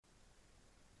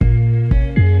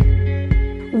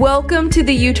Welcome to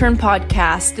the U-Turn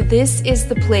Podcast. This is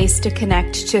the place to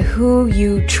connect to who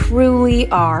you truly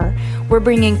are. We're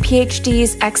bringing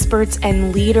PhDs, experts,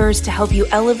 and leaders to help you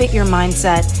elevate your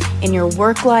mindset in your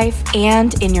work life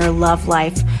and in your love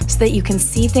life so that you can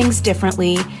see things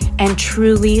differently and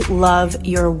truly love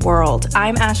your world.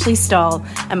 I'm Ashley Stahl.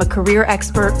 I'm a career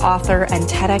expert, author, and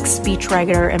TEDx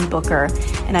speechwriter and booker,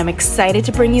 and I'm excited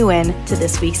to bring you in to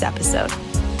this week's episode.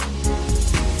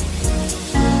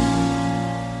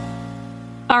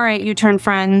 All right, U-Turn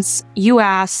friends, you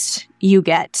asked, you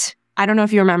get. I don't know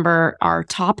if you remember, our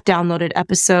top downloaded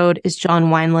episode is John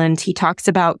Wineland. He talks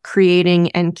about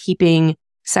creating and keeping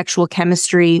sexual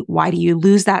chemistry. Why do you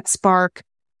lose that spark?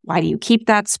 Why do you keep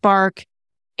that spark?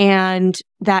 And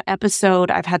that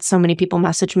episode, I've had so many people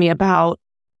message me about.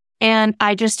 And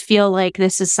I just feel like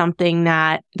this is something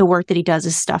that the work that he does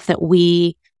is stuff that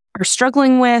we are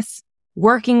struggling with,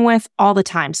 working with all the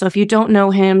time. So if you don't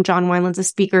know him, John Wineland's a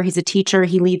speaker, he's a teacher,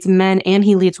 he leads men and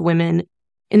he leads women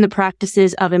in the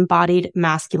practices of embodied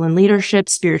masculine leadership,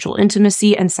 spiritual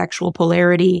intimacy, and sexual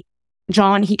polarity.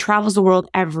 John, he travels the world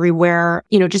everywhere,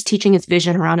 just teaching his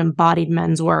vision around embodied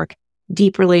men's work,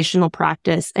 deep relational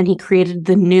practice, and he created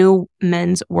the new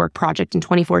Men's Work Project in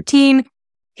 2014.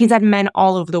 He's had men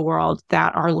all over the world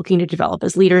that are looking to develop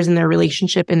as leaders in their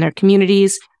relationship, in their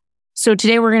communities. So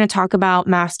today we're going to talk about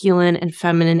masculine and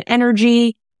feminine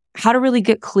energy, how to really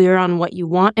get clear on what you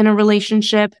want in a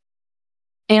relationship,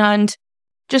 and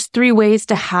just 3 ways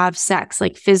to have sex,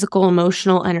 like physical,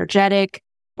 emotional, energetic.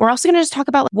 We're also going to just talk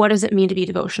about what does it mean to be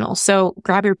devotional. So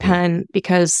grab your pen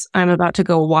because I'm about to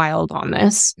go wild on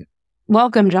this.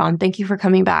 Welcome, John. Thank you for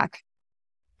coming back.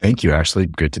 Thank you, Ashley.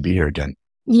 Good to be here again.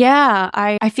 Yeah,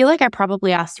 I feel like I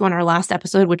probably asked you on our last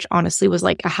episode, which honestly was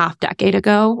like a half decade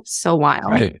ago. So wild.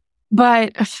 Right.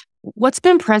 But what's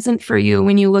been present for you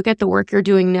when you look at the work you're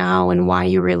doing now and why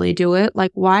you really do it?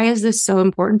 Like, why is this so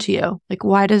important to you? Like,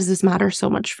 why does this matter so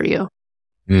much for you?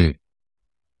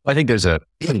 I think there's a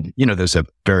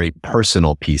very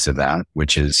personal piece of that,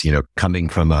 which is, coming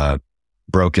from a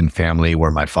broken family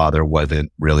where my father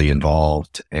wasn't really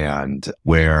involved and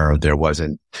where there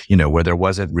wasn't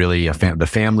really the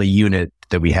family unit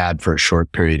that we had for a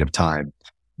short period of time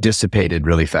dissipated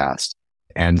really fast.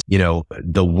 And,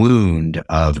 the wound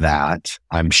of that,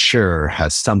 I'm sure,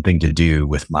 has something to do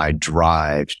with my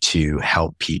drive to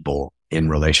help people in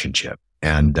relationship.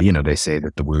 And, they say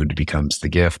that the wound becomes the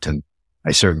gift. And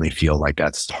I certainly feel like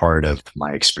that's part of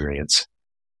my experience.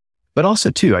 But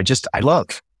also, too, I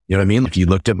love, If you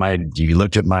looked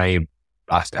at my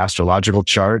astrological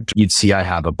chart, you'd see I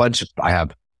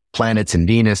have planets in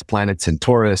Venus, planets in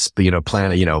Taurus,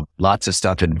 lots of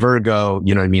stuff in Virgo,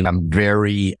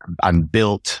 I'm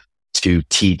built to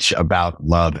teach about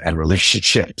love and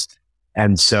relationships.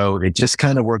 And so it just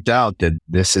kind of worked out that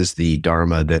this is the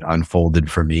Dharma that unfolded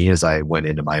for me as I went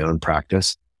into my own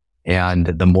practice. And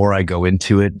the more I go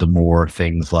into it, the more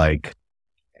things like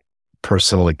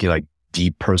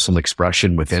deep personal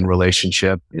expression within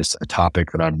relationship is a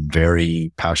topic that I'm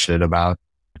very passionate about.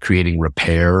 Creating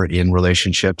repair in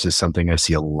relationships is something I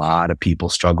see a lot of people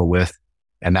struggle with.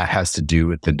 And that has to do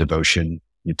with the devotion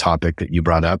topic that you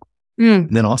brought up.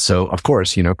 And then also, of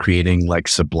course, creating like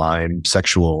sublime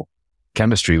sexual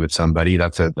chemistry with somebody.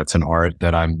 That's an art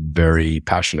that I'm very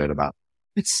passionate about.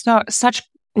 It's such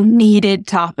needed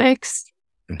topics.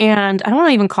 And I don't want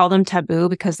to even call them taboo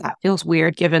because that feels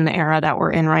weird given the era that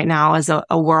we're in right now as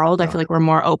a world. I feel like we're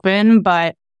more open,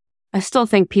 but I still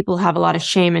think people have a lot of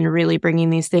shame in really bringing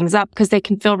these things up because they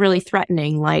can feel really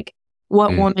threatening. Like,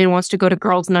 what woman wants to go to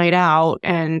girls' night out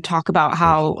and talk about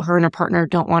how her and her partner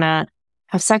don't want to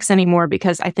have sex anymore?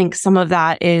 Because I think some of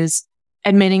that is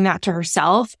admitting that to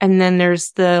herself. And then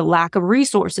there's the lack of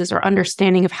resources or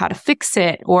understanding of how to fix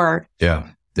it.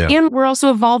 And we're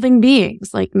also evolving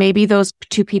beings. Like maybe those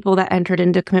 2 people that entered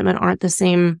into commitment aren't the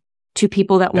same 2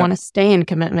 people that want to stay in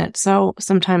commitment. So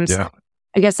sometimes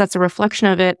I guess that's a reflection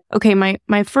of it. Okay,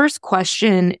 my first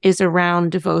question is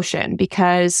around devotion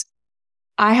because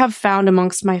I have found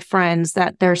amongst my friends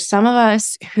that there's some of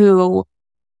us who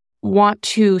want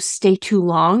to stay too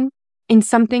long in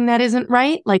something that isn't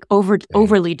right, like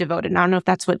overly devoted. And I don't know if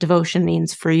that's what devotion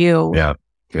means for you. Yeah.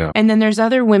 And then there's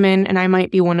other women, and I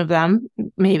might be one of them,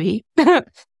 maybe,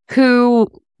 who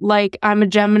like, I'm a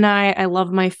Gemini, I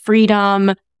love my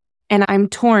freedom. And I'm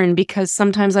torn because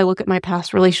sometimes I look at my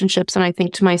past relationships and I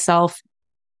think to myself,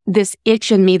 this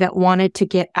itch in me that wanted to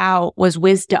get out was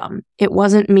wisdom. It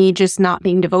wasn't me just not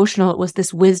being devotional. It was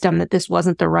this wisdom that this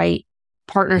wasn't the right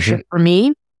partnership for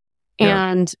me.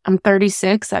 And I'm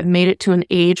 36. I've made it to an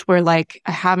age where like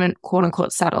I haven't quote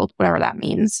unquote settled, whatever that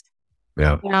means.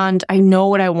 Yeah. And I know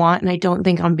what I want, and I don't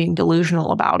think I'm being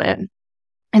delusional about it.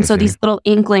 And so these little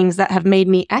inklings that have made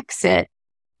me exit,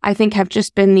 I think have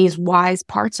just been these wise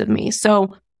parts of me.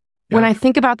 So when I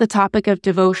think about the topic of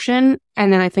devotion,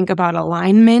 and then I think about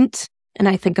alignment, and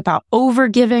I think about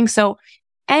overgiving. So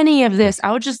any of this,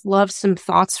 I would just love some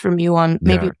thoughts from you on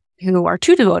maybe who are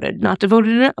too devoted, not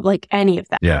devoted enough, like any of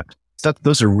that. Yeah. So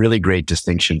those are really great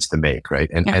distinctions to make, right?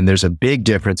 And there's a big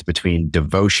difference between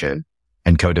devotion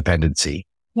and codependency,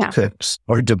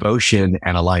 or devotion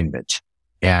and alignment.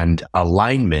 And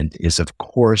alignment is, of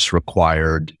course,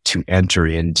 required to enter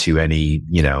into any,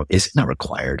 is not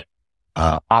required,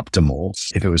 optimal.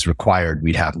 If it was required,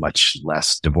 we'd have much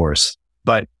less divorce.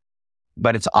 But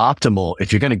it's optimal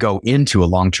if you're going to go into a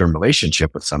long-term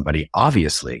relationship with somebody.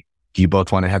 Obviously, do you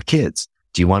both want to have kids?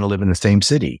 Do you want to live in the same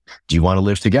city? Do you want to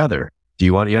live together? Do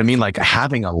you want, you know what I mean? Like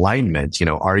having alignment,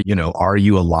 are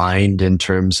you aligned in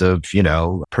terms of,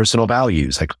 personal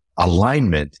values? Like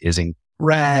alignment is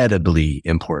incredibly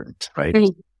important, right?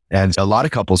 Mm-hmm. And a lot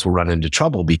of couples will run into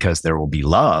trouble because there will be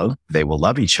love. They will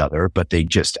love each other, but they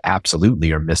just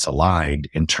absolutely are misaligned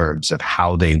in terms of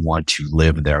how they want to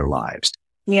live their lives.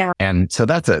 Yeah. And so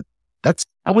that's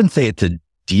I wouldn't say it's a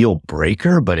deal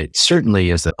breaker, but it certainly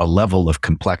is a level of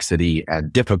complexity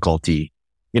and difficulty.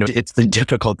 It's the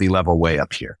difficulty level way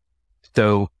up here.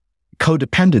 So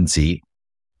codependency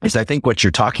is, I think, what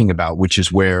you're talking about, which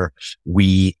is where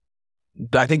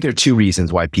I think there are two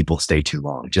reasons why people stay too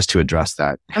long, just to address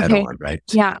that head on, right?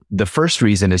 Yeah. The first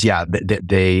reason is,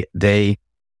 they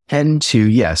tend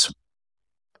to,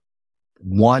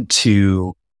 want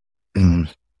to, how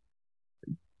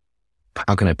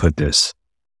can I put this?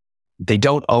 They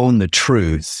don't own the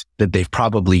truth that they've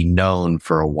probably known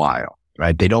for a while,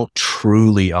 right? They don't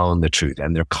truly own the truth,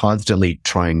 and they're constantly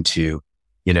trying to,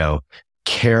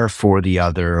 care for the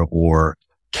other or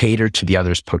cater to the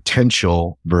other's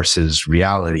potential versus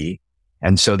reality.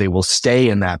 And so they will stay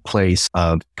in that place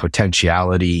of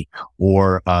potentiality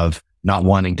or of not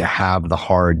wanting to have the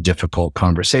hard, difficult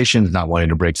conversations, not wanting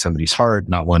to break somebody's heart,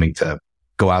 not wanting to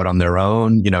go out on their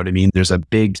own. You know what I mean? There's a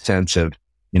big sense of,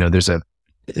 there's a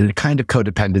kind of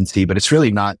codependency, but it's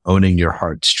really not owning your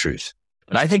heart's truth.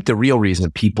 But I think the real reason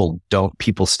people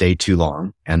stay too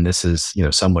long, and this is,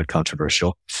 somewhat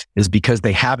controversial, is because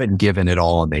they haven't given it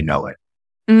all and they know it.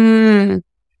 Mm.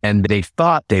 And they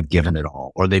thought they've given it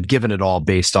all, or they've given it all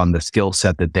based on the skill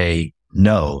set that they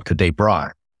know that they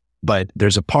brought. But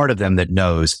there's a part of them that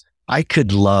knows, I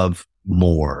could love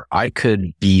more. I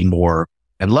could be more.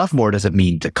 And love more doesn't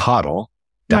mean to coddle.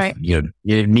 Right.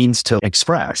 It means to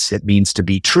express. It means to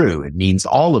be true. It means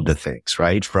all of the things,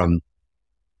 right?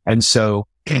 And so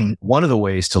one of the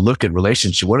ways to look at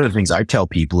relationship, one of the things I tell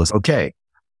people is, okay,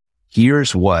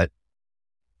 here's what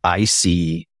I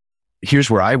see. Here's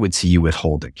where I would see you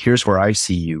withholding. Here's where I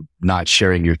see you not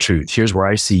sharing your truth. Here's where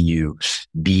I see you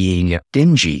being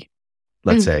stingy,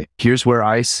 let's say. Here's where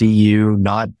I see you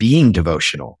not being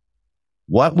devotional.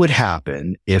 What would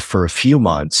happen if for a few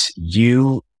months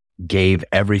you gave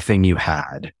everything you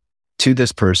had to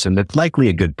this person that's likely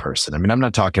a good person? I mean, I'm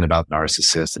not talking about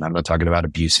narcissists, and I'm not talking about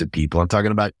abusive people. I'm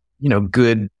talking about,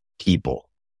 good people.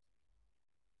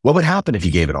 What would happen if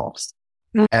you gave it all?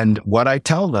 And what I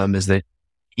tell them is that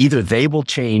either they will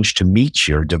change to meet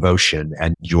your devotion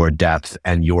and your depth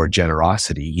and your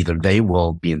generosity. Either they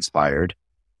will be inspired,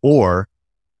 or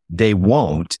they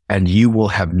won't, and you will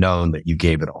have known that you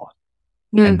gave it all.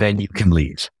 And then you can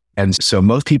leave. And so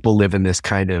most people live in this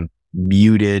kind of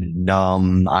muted,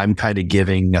 numb, I'm kind of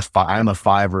giving I'm a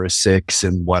 5 or a 6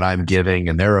 in what I'm giving,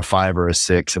 and they're a 5 or a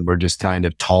 6. And we're just kind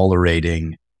of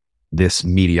tolerating this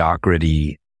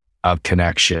mediocrity of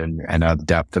connection and of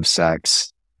depth of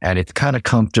sex. And it's kind of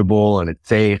comfortable and it's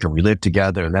safe, and we live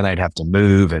together, and then I'd have to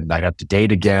move and I'd have to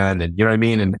date again. And you know what I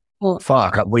mean? And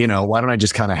why don't I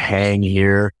just kind of hang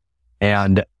here?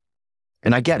 And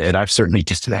I get it. I've certainly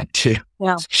done that too.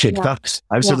 Yeah.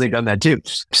 I've certainly done that too.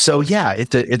 So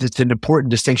it's an important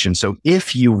distinction. So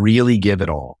if you really give it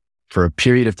all for a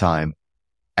period of time,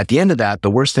 at the end of that,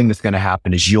 the worst thing that's going to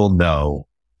happen is you'll know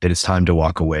that it's time to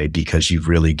walk away because you've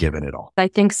really given it all. I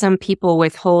think some people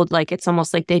withhold, like it's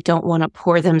almost like they don't want to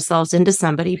pour themselves into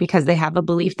somebody because they have a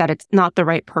belief that it's not the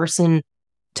right person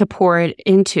to pour it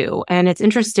into. And it's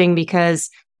interesting because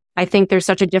I think there's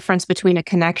such a difference between a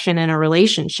connection and a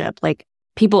relationship. Like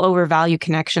people overvalue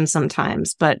connection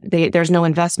sometimes, but there's no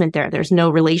investment there. There's no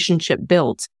relationship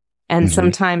built. And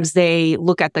sometimes they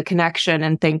look at the connection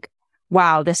and think,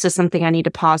 wow, this is something I need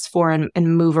to pause for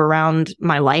and move around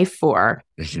my life for,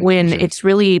 when it's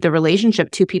really the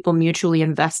relationship, two people mutually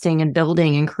investing and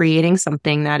building and creating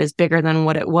something that is bigger than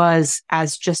what it was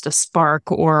as just a spark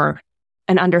or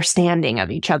an understanding of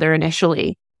each other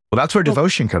initially. Well, that's where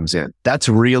devotion comes in. That's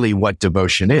really what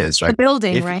devotion is, right? The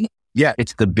building, right? Yeah,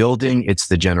 it's the building, it's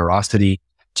the generosity.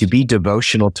 To be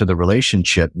devotional to the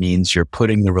relationship means you're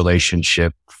putting the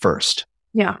relationship first.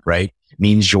 Yeah. Right?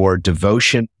 Means your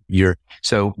devotion,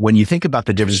 so when you think about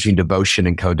the difference between devotion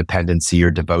and codependency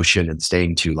or devotion and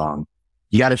staying too long,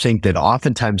 you got to think that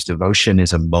oftentimes devotion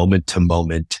is a moment to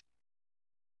moment.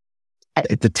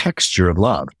 It's a texture of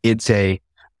love.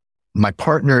 My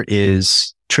partner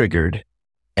is triggered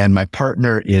and my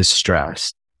partner is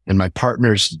stressed and my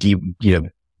partner's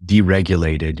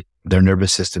deregulated. Their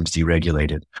nervous system's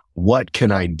deregulated. What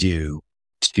can I do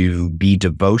to be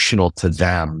devotional to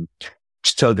them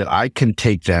so that I can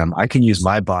take them, I can use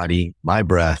my body, my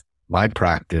breath, my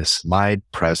practice, my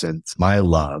presence, my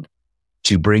love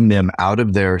to bring them out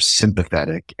of their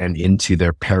sympathetic and into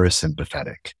their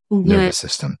parasympathetic nervous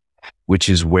system, which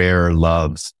is where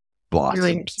love blossoms.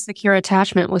 Really secure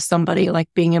attachment with somebody,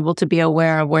 like being able to be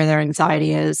aware of where their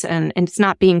anxiety is. And it's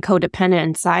not being codependent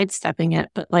and sidestepping it,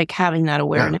 but like having that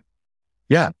awareness.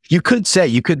 Yeah. You could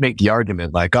make the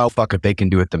argument like, oh, fuck it, they can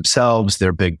do it themselves.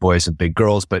 They're big boys and big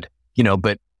girls. But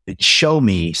show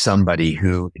me somebody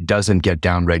who doesn't get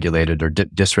downregulated or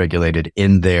dysregulated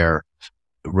in their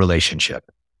relationship,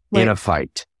 in a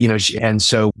fight, and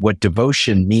so what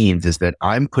devotion means is that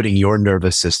I'm putting your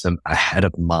nervous system ahead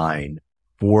of mine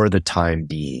for the time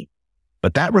being.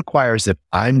 But that requires that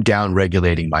I'm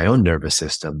downregulating my own nervous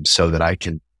system so that I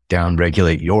can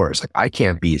downregulate yours. Like I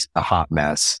can't be a hot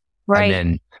mess and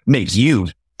then make you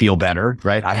feel better,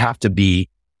 right? I have to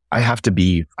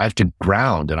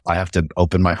ground and I have to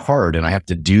open my heart and I have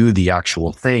to do the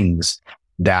actual things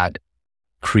that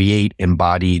create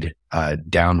embodied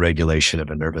downregulation of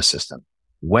a nervous system.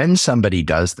 When somebody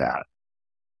does that,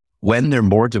 when they're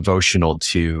more devotional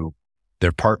to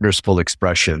their partner's full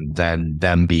expression than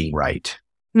them being right,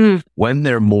 when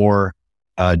they're more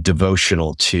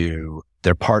devotional to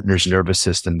their partner's nervous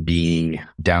system being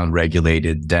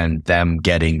downregulated than them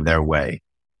getting their way,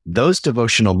 those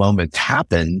devotional moments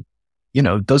happen.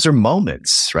 Those are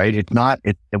moments, right?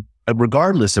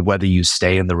 Regardless of whether you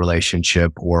stay in the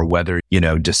relationship or whether,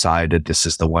 decide that this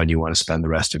is the one you want to spend the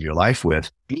rest of your life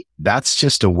with, that's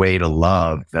just a way to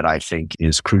love that I think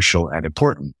is crucial and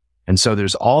important. And so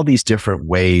there's all these different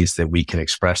ways that we can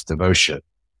express devotion.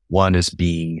 One is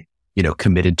being,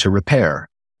 committed to repair,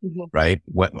 right?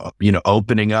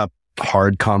 Opening up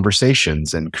hard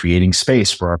conversations and creating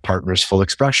space for our partner's full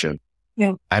expression.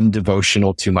 Yeah. I'm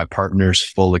devotional to my partner's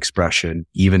full expression,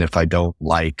 even if I don't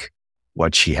like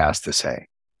what she has to say.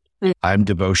 I'm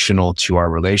devotional to our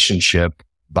relationship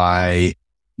by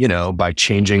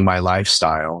changing my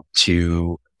lifestyle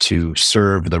to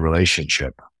serve the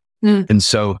relationship. And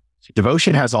so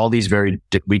devotion has all these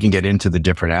we can get into the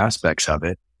different aspects of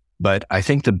it, but I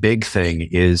think the big thing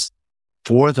is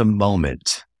for the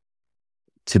moment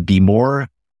to be more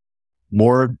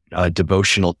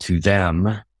devotional to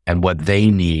them and what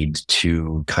they need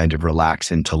to kind of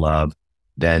relax into love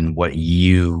than what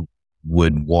you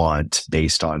would want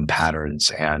based on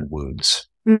patterns and wounds.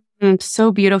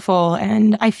 So beautiful.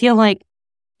 And I feel like,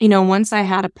 once I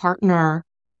had a partner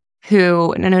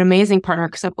and an amazing partner,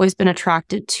 because I've always been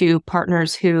attracted to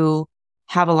partners who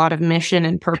have a lot of mission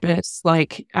and purpose.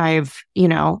 Like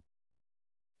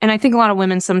and I think a lot of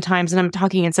women sometimes, and I'm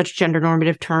talking in such gender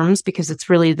normative terms because it's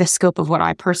really the scope of what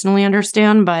I personally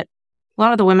understand, but a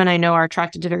lot of the women I know are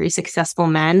attracted to very successful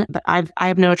men, but I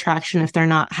have no attraction if they're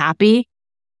not happy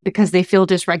because they feel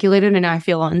dysregulated and I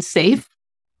feel unsafe.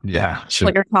 Yeah. Sure.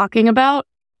 What you're talking about.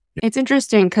 It's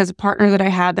interesting because a partner that I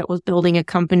had that was building a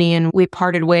company and we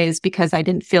parted ways because I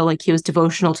didn't feel like he was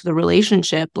devotional to the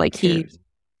relationship. Like he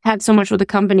had so much with the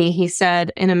company. He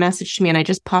said in a message to me, and I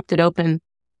just popped it open.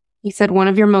 He said, one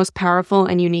of your most powerful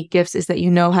and unique gifts is that you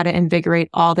know how to invigorate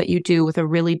all that you do with a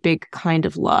really big kind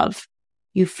of love.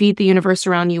 You feed the universe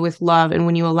around you with love. And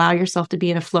when you allow yourself to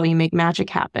be in a flow, you make magic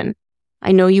happen.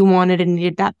 I know you wanted and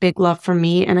needed that big love from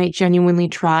me. And I genuinely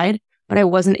tried, but I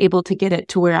wasn't able to get it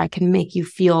to where I can make you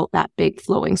feel that big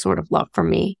flowing sort of love from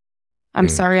me. I'm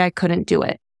sorry I couldn't do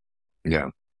it. Yeah.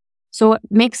 So what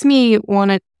makes me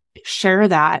want to share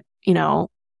that,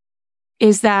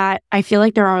 is that I feel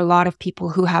like there are a lot of people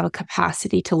who have a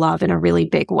capacity to love in a really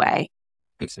big way.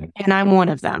 And I'm one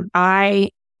of them.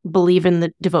 I believe in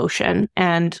the devotion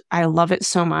and I love it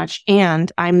so much.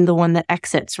 And I'm the one that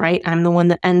exits, right? I'm the one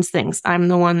that ends things. I'm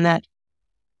the one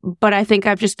but I think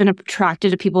I've just been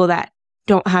attracted to people that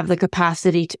don't have the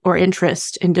capacity or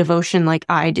interest in devotion like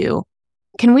I do.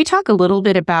 Can we talk a little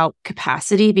bit about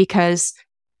capacity? Because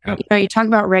you talk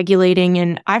about regulating,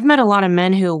 and I've met a lot of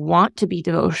men who want to be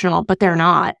devotional, but they're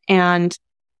not. And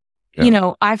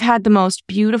I've had the most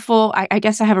beautiful, I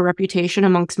guess I have a reputation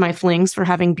amongst my flings for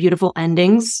having beautiful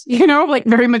endings, like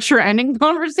very mature ending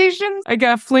conversations. I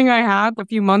got a fling I had a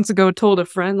few months ago told a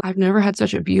friend, I've never had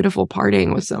such a beautiful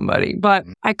parting with somebody, but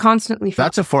I constantly felt.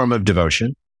 That's a form of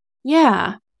devotion.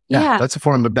 Yeah. That's a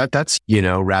form of that. That's,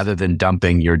 rather than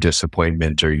dumping your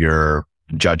disappointment or your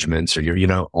judgments or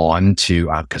your, on to,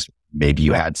 because maybe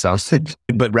you had something,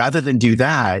 but rather than do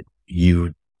that,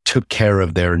 you took care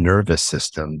of their nervous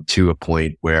system to a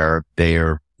point where they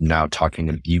are now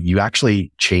talking, you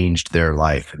actually changed their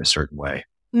life in a certain way.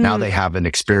 Now they have an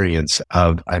experience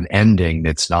of an ending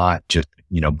that's not just,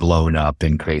 blown up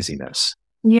in craziness.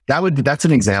 Yeah. That's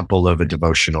an example of a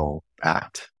devotional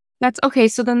act. That's okay.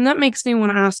 So then that makes me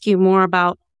want to ask you more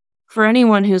about, for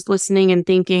anyone who's listening and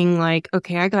thinking like,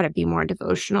 okay, I got to be more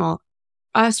devotional,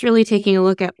 us really taking a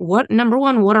look at number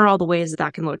one, what are all the ways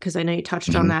that can look? Because I know you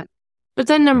touched on that. But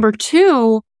then number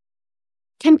two,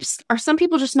 are some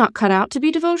people just not cut out to be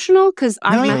devotional? Because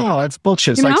no, it's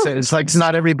bullshit. It's like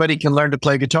not everybody can learn to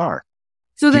play guitar.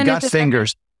 So then you got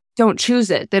fingers. Don't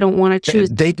choose it. They don't want to choose.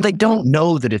 They don't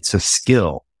know that it's a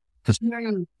skill.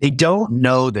 They don't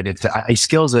know that a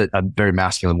skill is a very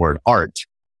masculine word. Art.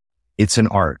 It's an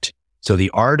art. So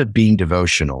the art of being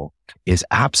devotional is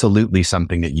absolutely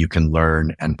something that you can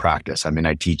learn and practice. I mean,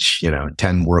 I teach,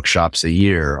 10 workshops a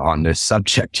year on this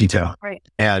subject, right.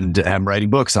 And I'm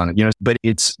writing books on it, but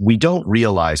we don't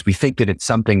realize, we think that it's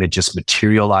something that just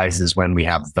materializes when we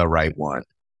have the right one.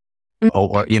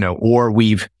 Or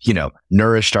we've,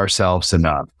 nourished ourselves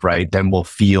enough, right? Then we'll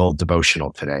feel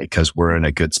devotional today because we're in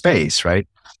a good space, right?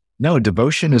 No,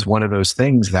 devotion is one of those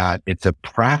things that it's a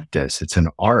practice. It's an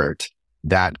art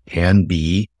that can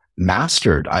be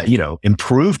mastered,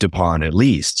 improved upon at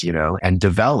least, and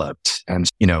developed. And,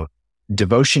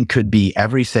 devotion could be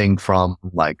everything from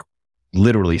like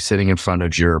literally sitting in front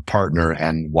of your partner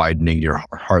and widening your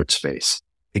heart space.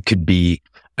 It could be,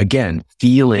 again,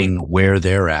 feeling where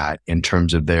they're at in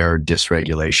terms of their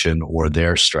dysregulation or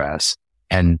their stress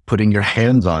and putting your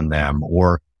hands on them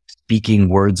or speaking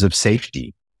words of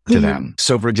safety to them.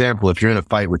 So for example, if you're in a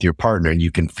fight with your partner and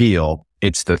you can feel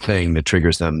it's the thing that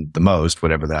triggers them the most,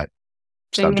 whatever that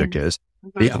subject is.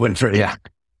 Yeah.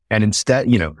 And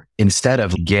instead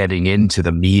of getting into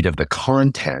the meat of the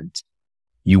content,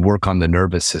 you work on the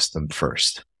nervous system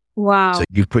first. Wow. So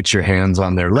you put your hands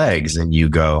on their legs and you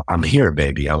go, I'm here,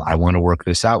 baby. I want to work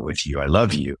this out with you. I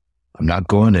love you. I'm not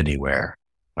going anywhere,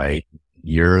 right?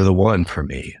 You're the one for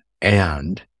me.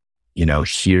 And,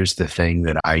 here's the thing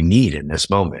that I need in this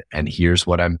moment. And here's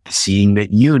what I'm seeing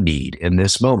that you need in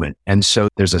this moment. And so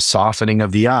there's a softening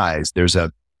of the eyes.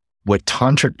 What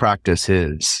tantric practice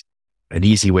is, an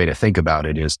easy way to think about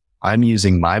it is I'm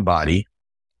using my body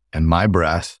and my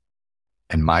breath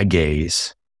and my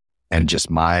gaze and just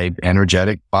my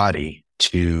energetic body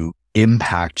to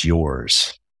impact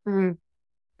yours.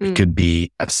 It could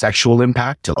be a sexual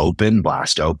impact to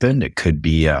blast open. It could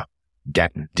be a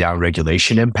down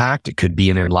regulation impact. It could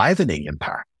be an enlivening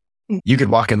impact. You could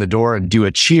walk in the door and do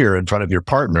a cheer in front of your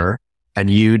partner and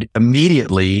you'd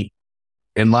immediately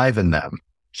enliven them.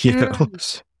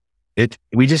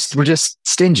 We're just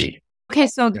stingy. Okay.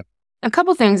 So a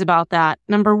couple things about that.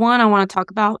 Number one, I want to talk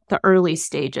about the early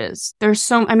stages.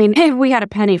 If we had a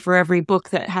penny for every book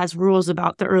that has rules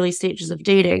about the early stages of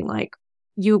dating,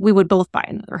 we would both buy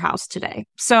another house today.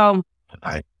 So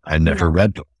I never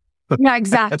read them. Yeah,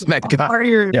 exactly. That's part of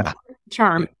your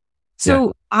charm.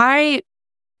 So my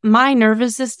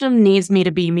nervous system needs me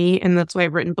to be me. And that's why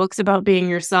I've written books about being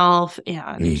yourself.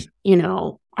 And,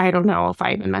 I don't know if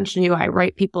I even mentioned you, I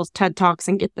write people's TED Talks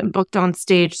and get them booked on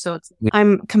stage. So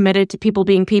I'm committed to people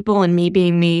being people and me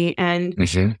being me. And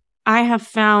I have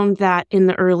found that in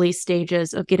the early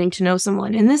stages of getting to know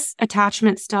someone, and this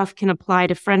attachment stuff can apply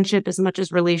to friendship as much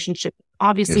as relationship.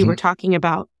 Obviously, we're talking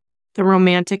about the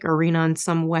romantic arena in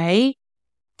some way.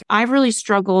 I've really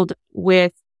struggled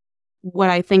with what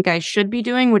I think I should be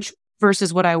doing,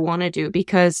 versus what I want to do,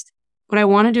 because what I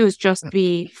want to do is just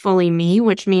be fully me,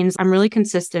 which means I'm really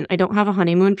consistent. I don't have a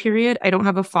honeymoon period. I don't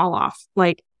have a fall off.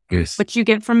 What you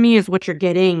get from me is what you're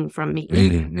getting from me.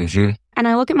 And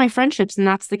I look at my friendships and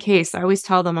that's the case. I always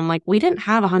tell them, I'm like, we didn't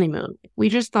have a honeymoon. We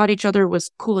just thought each other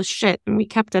was cool as shit and we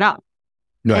kept it up.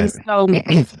 Right. And so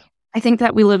I think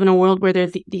that we live in a world where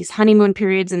there's these honeymoon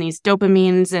periods and these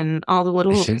dopamines and all the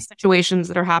little situations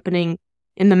that are happening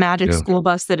in the magic school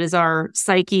bus that is our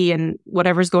psyche and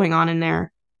whatever's going on in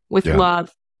there with love.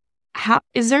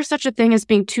 Is there such a thing as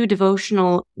being too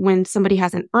devotional when somebody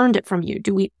hasn't earned it from you?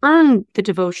 Do we earn the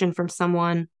devotion from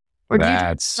someone, or do you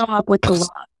just show up with the love?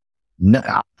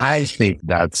 No, I think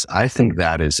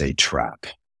that is a trap.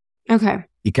 Okay.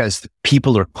 because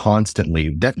people are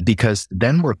because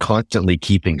then we're constantly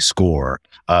keeping score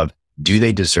of, do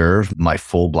they deserve my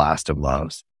full blast of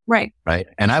love? Right. Right.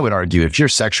 And I would argue, if you're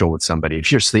sexual with somebody,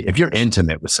 if you're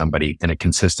intimate with somebody in a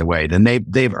consistent way, then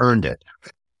they've earned it.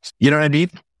 You know what I mean?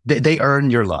 They earn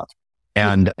your love.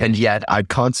 And yet I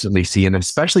constantly see, and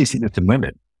especially see this in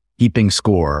women, keeping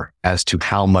score as to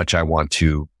how much I want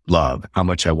to love, how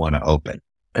much I want to open.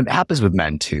 And it happens with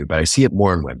men too, but I see it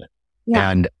more in women.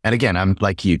 Yeah. And again, I'm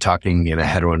like you, talking in a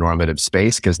heteronormative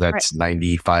space, because that's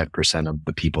 95% of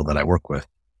the people that I work with.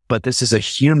 But this is the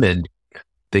human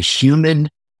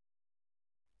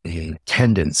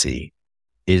tendency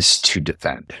is to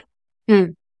defend.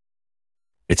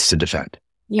 It's to defend.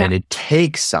 Yeah. And it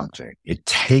takes something. It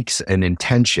takes an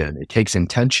intention. It takes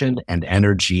intention and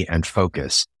energy and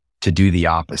focus to do the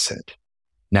opposite.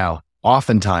 Now,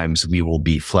 oftentimes we will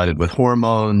be flooded with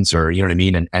hormones, or, you know what I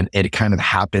mean? And it kind of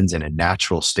happens in a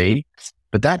natural state,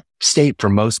 but that state for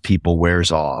most people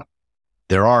wears off.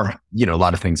 There are, a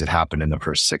lot of things that happen in the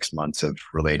first 6 months of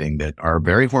relating that are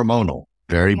very hormonal,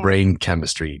 very brain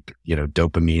chemistry,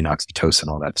 dopamine, oxytocin,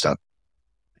 all that stuff.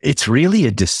 It's really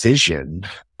a decision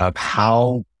of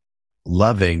how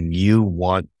loving you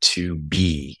want to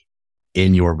be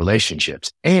in your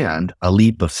relationships, and a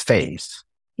leap of faith.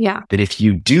 Yeah. That if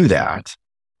you do that,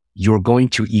 you're going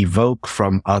to evoke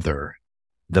from other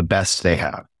the best they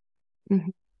have. Mm-hmm.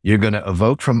 You're going to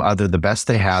evoke from other the best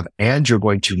they have, and you're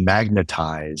going to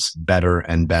magnetize better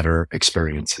and better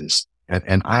experiences.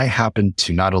 And I happen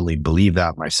to not only believe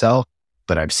that myself,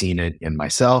 but I've seen it in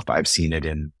myself. I've seen it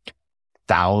in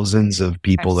thousands of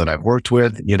people that I've worked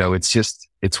with.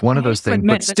 It's one of those things,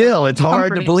 but still it's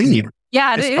hard to believe.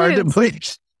 Yeah, it's hard to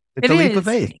believe. It's a leap of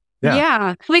faith.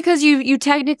 Yeah. Because you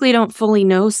technically don't fully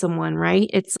know someone, right?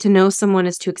 It's to know someone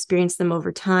is to experience them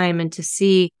over time and to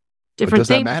see different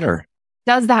things. Does that matter?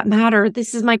 Does that matter?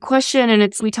 This is my question.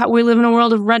 And we live in a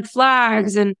world of red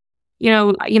flags. And,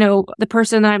 the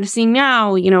person that I'm seeing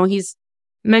now, he's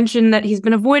mentioned that he's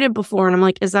been avoided before. And I'm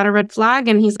like, is that a red flag?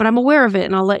 And but I'm aware of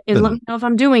it. And let me know if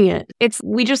I'm doing it.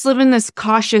 We just live in this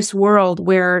cautious world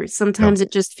where sometimes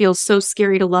it just feels so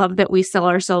scary to love that we sell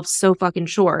ourselves so fucking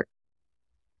short.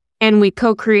 And we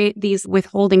co-create these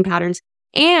withholding patterns.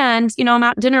 And, I'm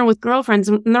at dinner with girlfriends,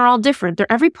 and they're all different.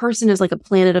 Every person is like a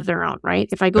planet of their own, right?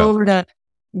 If I go over to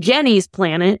Jenny's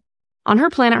planet, on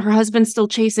her planet, her husband's still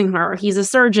chasing her. He's a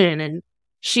surgeon, and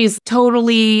she's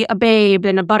totally a babe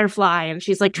and a butterfly, and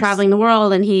she's like traveling the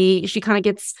world, and she kind of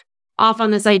gets off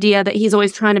on this idea that he's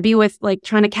always trying to be with, like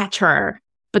trying to catch her,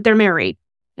 but they're married.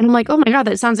 And I'm like, oh my God,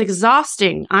 that sounds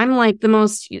exhausting. I'm like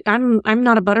I'm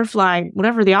not a butterfly,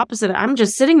 whatever the opposite. I'm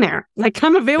just sitting there. Like,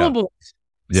 I'm available.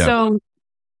 Yeah. So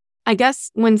I guess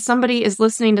when somebody is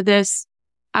listening to this,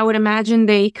 I would imagine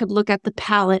they could look at the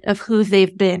palette of who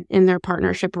they've been in their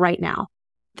partnership right now.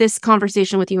 This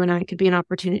conversation with you and I could be an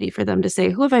opportunity for them to say,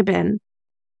 who have I been?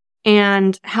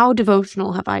 And how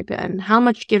devotional have I been? How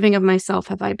much giving of myself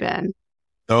have I been?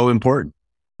 So important.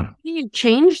 You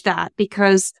change that,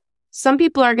 because some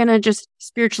people are going to just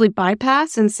spiritually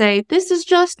bypass and say, this is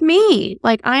just me.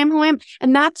 Like, I am who I am.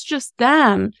 And that's just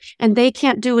them. And they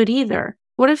can't do it either.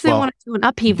 What if they want to do an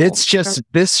upheaval? This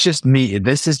just me.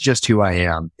 This is just who I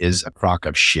am is a crock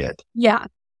of shit. Yeah.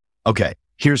 Okay.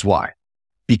 Here's why.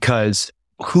 Because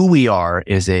who we are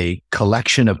is a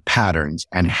collection of patterns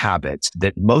and habits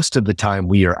that most of the time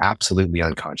we are absolutely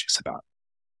unconscious about.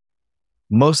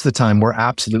 Most of the time we're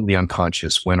absolutely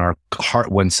unconscious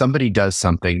when somebody does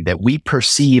something that we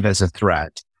perceive as a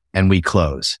threat and we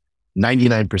close.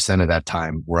 99% of that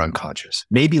time we're unconscious.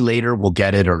 Maybe later we'll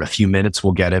get it, or in a few minutes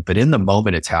we'll get it. But in the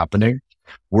moment it's happening,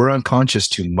 we're unconscious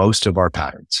to most of our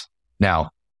patterns.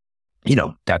 Now,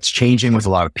 that's changing with a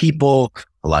lot of people.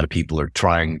 A lot of people are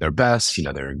trying their best.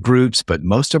 They're in groups, but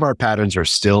most of our patterns are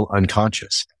still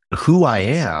unconscious. Who I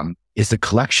am is a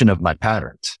collection of my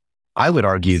patterns. I would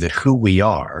argue that who we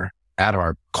are at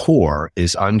our core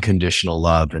is unconditional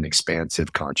love and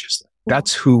expansive consciousness.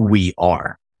 That's who we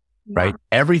are. Right?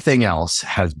 Everything else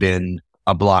has been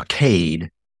a blockade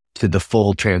to the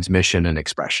full transmission and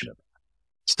expression of it.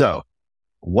 So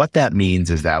what that means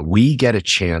is that we get a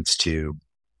chance to,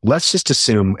 let's just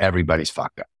assume everybody's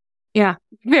fucked up. Yeah.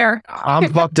 Fair.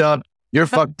 I'm fucked up. You're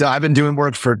fucked up. I've been doing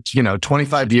work for,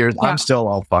 25 years. Yeah. I'm still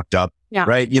all fucked up. Yeah.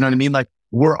 Right. You know what I mean? Like,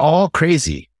 we're all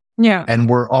crazy. Yeah. And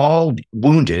we're all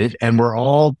wounded, and we're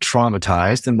all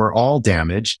traumatized, and we're all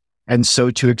damaged. And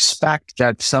so to expect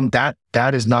that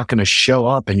that is not going to show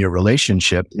up in your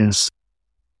relationship is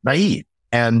naive.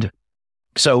 And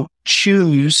so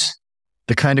choose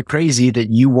the kind of crazy that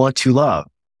you want to love.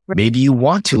 Maybe you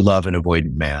want to love an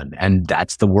avoidant man, and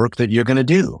that's the work that you're going to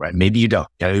do, right? Maybe you don't.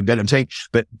 You know what I'm saying?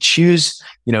 But choose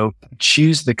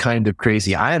the kind of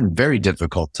crazy. I am very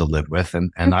difficult to live with.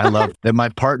 And I love that my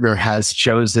partner has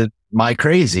chosen my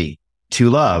crazy to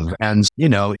love. And,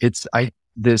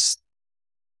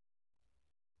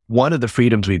 one of the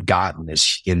freedoms we've gotten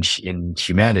is in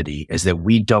humanity is that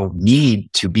we don't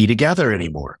need to be together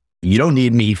anymore. You don't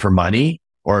need me for money,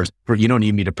 you don't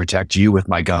need me to protect you with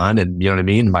my gun and, you know what I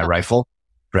mean? My rifle,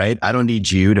 right? I don't need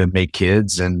you to make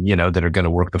kids and, that are going to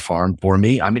work the farm for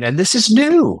me. I mean, and this is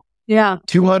new. Yeah.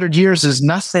 200 years is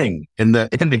nothing in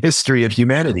the history of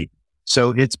humanity. So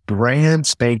it's brand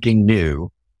spanking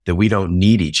new that we don't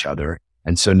need each other.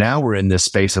 And so now we're in this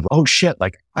space of, oh shit,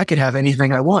 like I could have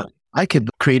anything I want. I could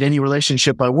create any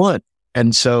relationship I want.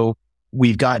 And so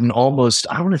we've gotten almost,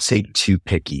 I don't want to say too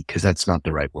picky because that's not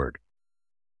the right word.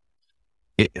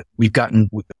 We've gotten,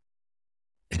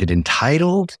 is it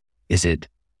entitled? Is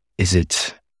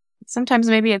it? Sometimes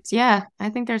maybe it's, I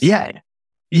think there's.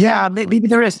 Yeah, maybe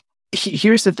there is.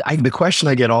 Here's the question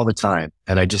I get all the time.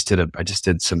 And I just did a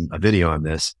video on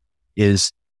this is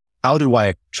how do I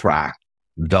attract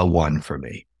the one for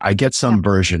me? I get some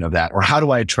version of that, or how do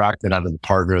I attract it out of the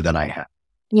partner that I have?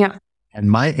 Yeah.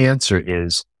 And my answer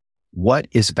is, what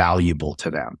is valuable to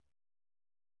them?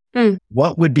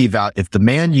 What would be if the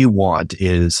man you want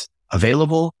is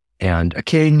available and a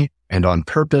king and on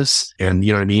purpose and,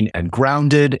 you know what I mean? And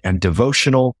grounded and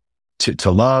devotional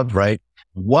to love, right?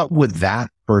 What would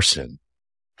that person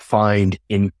find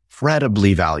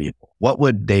incredibly valuable? What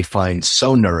would they find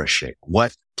so nourishing?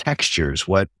 What textures,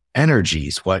 what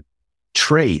energies, what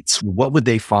traits, what would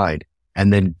they find?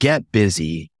 And then get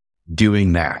busy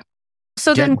doing that.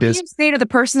 So then what do you say to the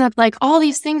person that's like, all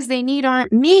these things they need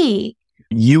aren't me?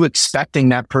 You expecting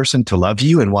that person to love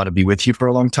you and want to be with you for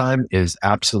a long time is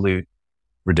absolute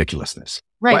ridiculousness.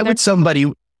 Right. Why would somebody,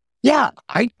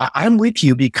 I'm with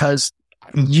you because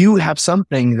you have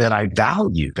something that I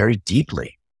value very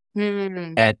deeply.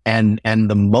 And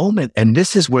the moment, and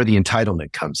this is where the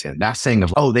entitlement comes in, that saying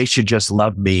of, oh, they should just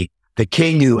love me. The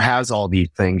king who has all these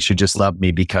things should just love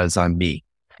me because I'm me.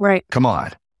 Right. Come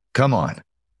on.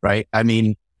 Right. I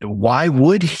mean, why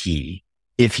would he,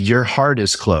 if your heart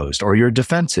is closed or you're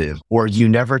defensive or you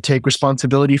never take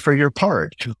responsibility for your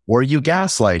part or you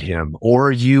gaslight him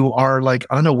or you are like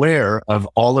unaware of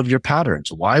all of your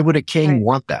patterns? Why would a king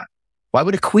want that? Why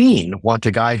would a queen want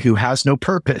a guy who has no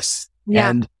purpose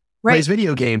and plays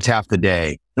video games half the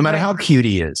day, no matter how cute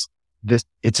he is?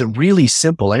 It's a really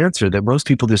simple answer that most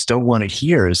people just don't want to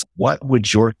hear is, what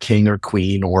would your king or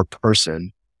queen or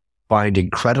person find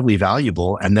incredibly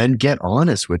valuable? And then get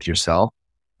honest with yourself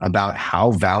about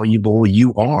how valuable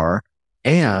you are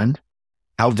and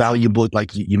how valuable,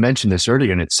 like you mentioned this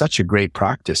earlier, and it's such a great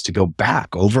practice to go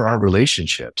back over our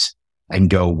relationships and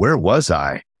go, where was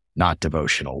I not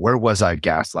devotional? Where was I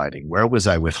gaslighting? Where was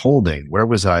I withholding?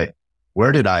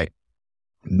 Where did I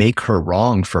make her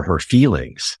wrong for her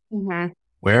feelings? Mm-hmm.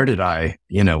 Where did I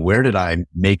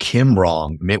make him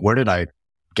wrong? Where did I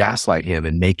gaslight him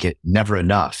and make it never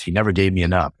enough? He never gave me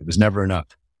enough. It was never enough.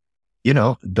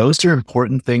 Those are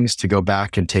important things to go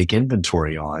back and take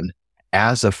inventory on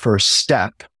as a first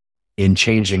step in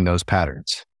changing those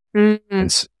patterns. Mm-hmm.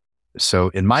 And so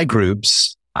in my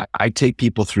groups, I take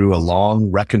people through a long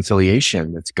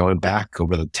reconciliation that's going back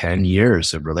over the 10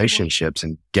 years of relationships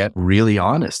and get really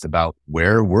honest about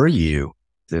where were you,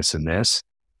 this and this.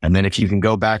 And then if you can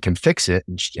go back and fix it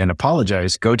and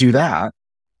apologize, go do that.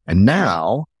 And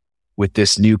now with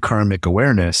this new karmic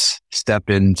awareness, step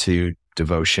into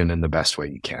devotion in the best way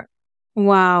you can.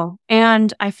 Wow.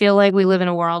 And I feel like we live in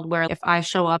a world where if I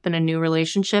show up in a new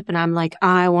relationship and I'm like,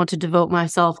 I want to devote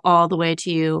myself all the way to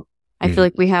you, I feel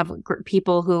like we have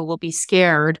people who will be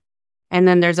scared. And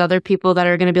then there's other people that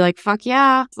are going to be like, fuck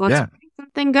yeah, let's do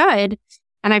something good.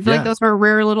 And I feel like those are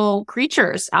rare little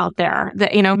creatures out there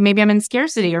that, maybe I'm in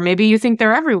scarcity or maybe you think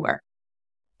they're everywhere.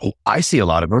 Oh, I see a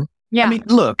lot of them. Yeah. I mean,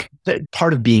 look,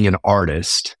 part of being an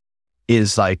artist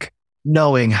is like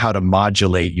knowing how to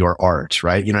modulate your art,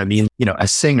 right? You know what I mean? A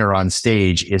singer on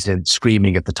stage isn't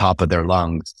screaming at the top of their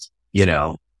lungs,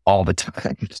 all the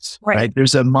time, right?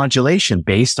 There's a modulation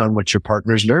based on what your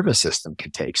partner's nervous system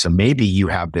can take. So maybe you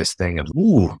have this thing of,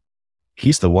 ooh,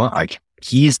 he's the one,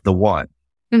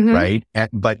 right?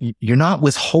 But you're not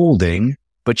withholding,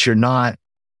 but you're not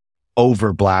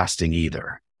over blasting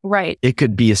either. Right. It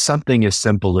could be something as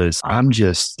simple as, I'm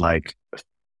just like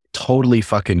totally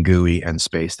fucking gooey and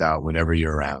spaced out whenever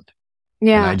you're around.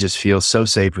 Yeah. And I just feel so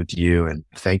safe with you. And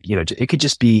it could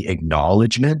just be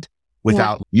acknowledgement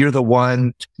without, you're the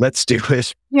one, let's do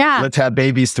it. Yeah. Let's have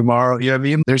babies tomorrow. You know what I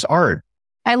mean? There's art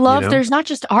I love there's not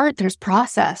just art, there's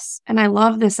process. And I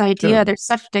love this idea. Sure. There's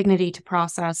such dignity to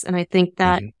process. And I think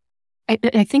that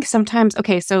I think sometimes,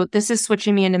 okay, so this is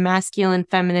switching me into masculine,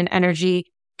 feminine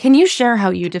energy. Can you share how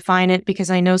you define it? Because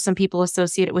I know some people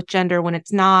associate it with gender when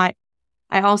it's not.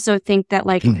 I also think that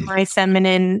like my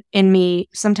feminine in me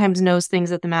sometimes knows things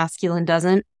that the masculine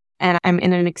doesn't. And I'm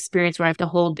in an experience where I have to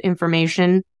hold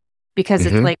information because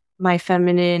it's like my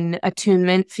feminine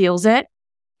attunement feels it.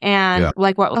 And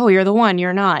like, well, oh, you're the one,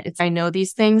 you're not. I know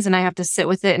these things and I have to sit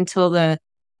with it until the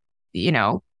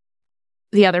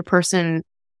other person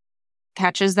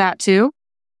catches that too.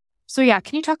 So yeah,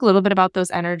 can you talk a little bit about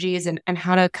those energies and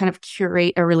how to kind of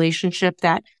curate a relationship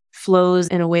that flows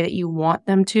in a way that you want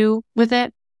them to with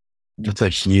it? That's a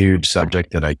huge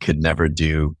subject that I could never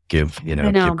give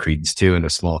credence to in a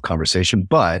small conversation.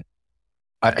 But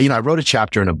I wrote a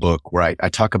chapter in a book where I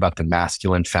talk about the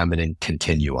masculine, feminine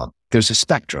continuum. There's a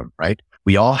spectrum, right?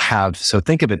 We all have, so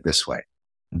think of it this way.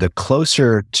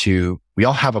 We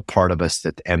all have a part of us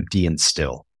that's empty and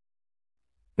still.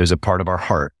 There's a part of our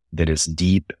heart that is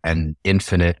deep and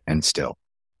infinite and still.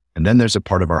 And then there's a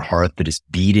part of our heart that is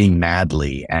beating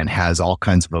madly and has all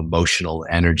kinds of emotional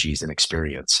energies and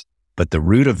experience. But the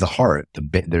root of the heart,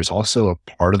 there's also a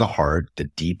part of the heart, the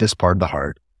deepest part of the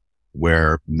heart,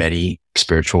 where many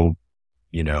spiritual,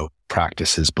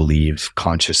 practices believe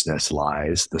consciousness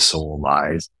lies, the soul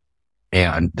lies,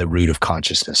 and the root of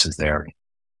consciousness is there.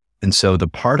 And so the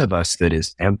part of us that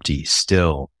is empty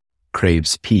still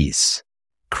craves peace,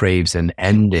 craves an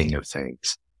ending of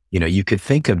things. You could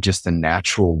think of just the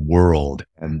natural world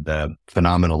and the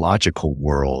phenomenological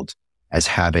world as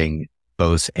having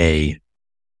both a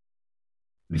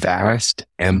vast,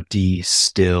 empty,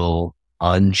 still,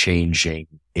 unchanging,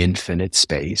 infinite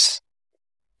space,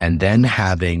 and then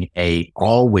having a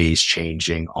always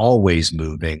changing, always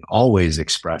moving, always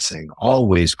expressing,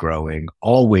 always growing,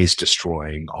 always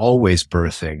destroying, always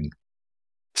birthing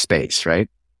space, right?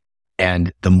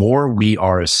 And the more we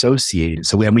are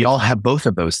associated, we all have both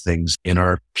of those things in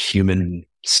our human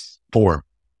form,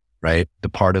 right? The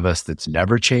part of us that's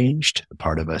never changed, the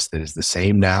part of us that is the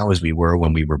same now as we were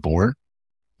when we were born,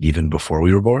 even before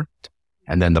we were born.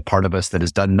 And then the part of us that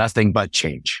has done nothing but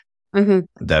change.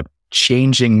 The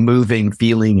changing, moving,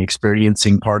 feeling,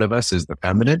 experiencing part of us is the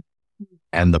feminine.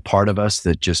 And the part of us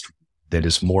that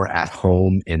is more at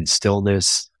home in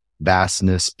stillness,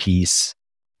 vastness, peace,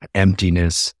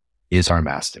 emptiness is our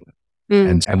masculine.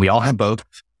 And we all have both.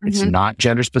 It's not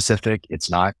gender specific. It's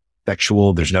not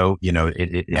sexual. There's no,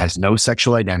 it has no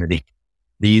sexual identity.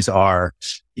 These are,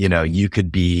 you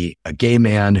could be a gay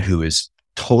man who is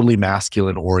totally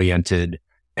masculine oriented,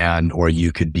 or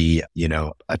you could be,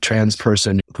 a trans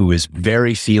person who is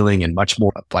very feeling and much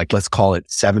more like, let's call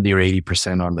it 70 or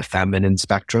 80% on the feminine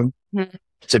spectrum.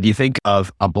 So if you think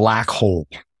of a black hole,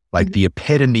 like the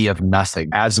epitome of nothing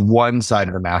as one side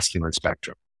of the masculine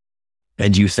spectrum,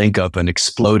 and you think of an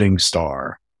exploding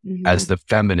star as the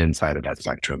feminine side of that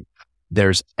spectrum,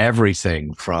 there's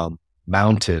everything from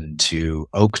mountain to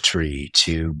oak tree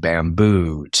to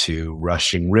bamboo to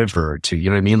rushing river to,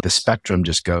 the spectrum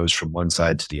just goes from one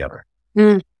side to the other.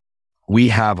 We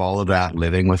have all of that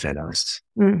living within us.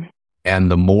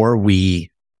 And the more we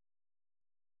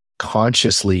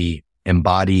consciously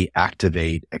embody,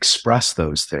 activate, express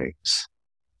those things.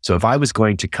 So if I was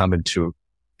going to come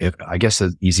I guess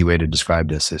an easy way to describe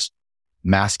this is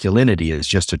masculinity is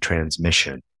just a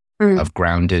transmission of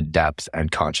grounded depth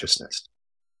and consciousness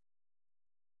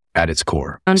at its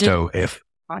core. So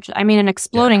an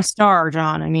exploding star,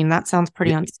 John, that sounds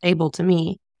pretty unstable to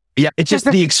me. Yeah. It's just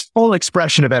the full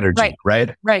expression of energy,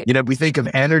 right? Right. We think of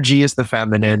energy as the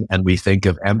feminine and we think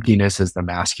of emptiness as the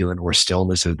masculine or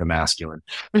stillness as the masculine.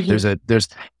 There's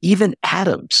even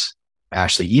atoms,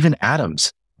 Ashley,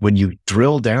 when you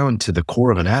drill down to the core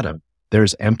of an atom,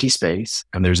 there's empty space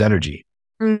and there's energy.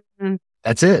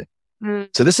 That's it.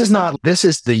 So this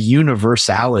is the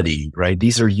universality, right?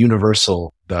 These are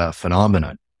universal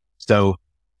phenomena. So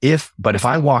if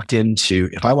I walked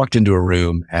into a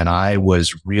room and I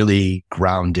was really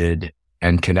grounded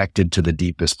and connected to the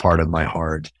deepest part of my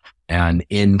heart and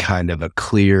in kind of a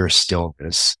clear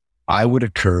stillness, I would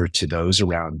occur to those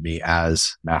around me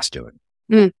as masculine.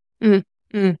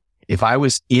 If I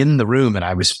was in the room and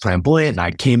I was flamboyant and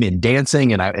I came in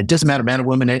dancing and it doesn't matter, man or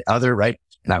woman, other, right?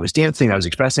 And I was dancing, I was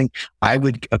expressing, I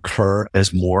would occur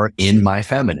as more in my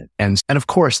feminine. And of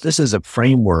course, this is a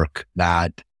framework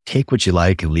that take what you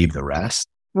like and leave the rest.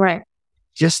 Right.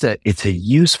 It's a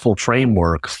useful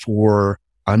framework for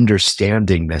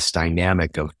understanding this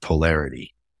dynamic of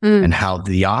polarity and how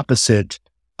the opposite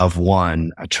of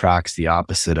one attracts the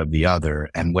opposite of the other.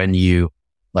 And when you,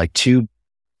 like two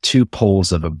two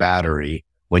poles of a battery,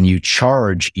 when you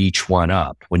charge each one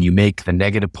up, when you make the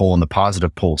negative pole and the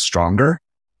positive pole stronger,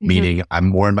 meaning I'm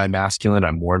more in my masculine,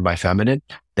 I'm more in my feminine,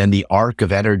 then the arc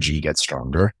of energy gets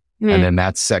stronger. And then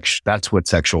that's what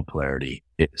sexual polarity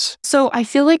is. So I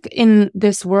feel like in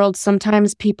this world,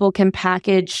 sometimes people can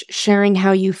package sharing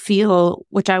how you feel,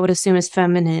 which I would assume is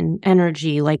feminine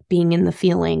energy, like being in the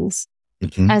feelings,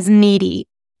 as needy.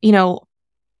 You know,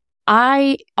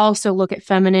 I also look at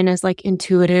feminine as like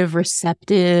intuitive,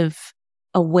 receptive,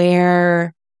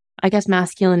 aware. I guess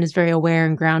masculine is very aware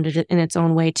and grounded in its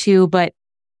own way too. But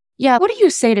yeah, what do you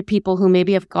say to people who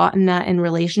maybe have gotten that in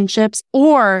relationships,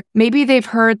 or maybe they've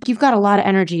heard you've got a lot of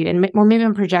energy, or maybe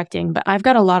I'm projecting, but I've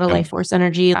got a lot of life force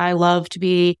energy. I love to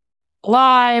be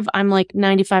alive. I'm like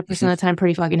 95% of the time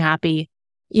pretty fucking happy.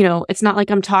 You know, it's not like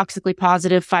I'm toxically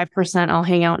positive. 5% I'll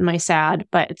hang out in my sad,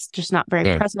 but it's just not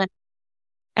very present.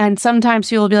 And sometimes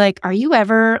people will be like, are you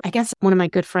ever, I guess one of my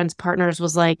good friends' partners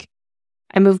was like,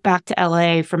 I moved back to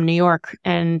LA from New York,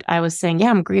 and I was saying, yeah,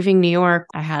 I'm grieving New York.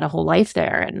 I had a whole life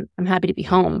there and I'm happy to be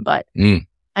home. But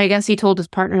I guess he told his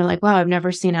partner, like, wow, I've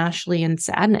never seen Ashley in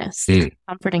sadness. It's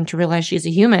comforting to realize she's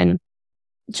a human.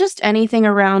 Just anything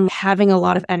around having a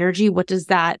lot of energy.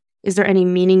 Is there any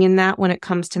meaning in that when it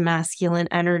comes to masculine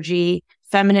energy,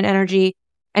 feminine energy,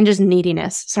 and just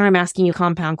neediness? Sorry, I'm asking you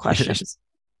compound questions.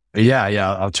 Yeah.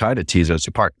 I'll try to tease those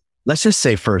apart. Let's just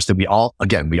say first that we all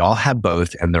have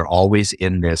both, and they're always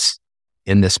in this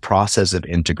process of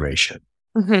integration,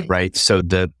 right? So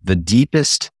the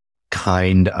deepest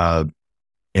kind of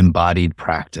embodied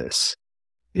practice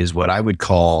is what I would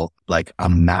call like a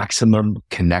maximum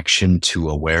connection to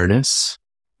awareness,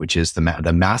 which is the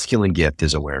masculine gift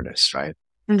is awareness, right?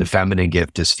 The feminine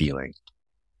gift is feeling,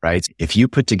 right? If you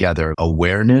put together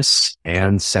awareness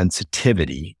and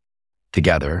sensitivity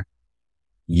together,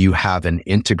 you have an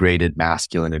integrated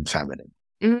masculine and feminine.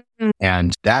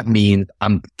 And that means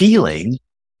I'm feeling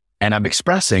and I'm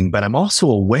expressing, but I'm also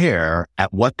aware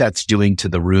at what that's doing to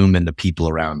the room and the people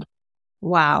around.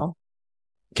 Wow.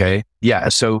 Okay. Yeah.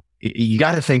 So you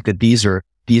got to think that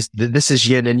this is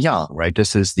yin and yang, right?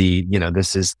 This is the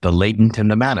latent and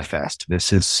the manifest.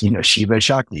 This is, Shiva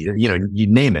Shakti, you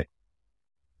name it.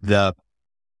 We're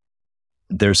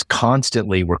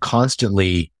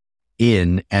constantly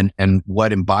in, and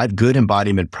what good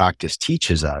embodiment practice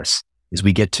teaches us is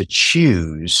we get to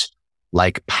choose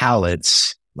like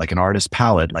palettes, like an artist's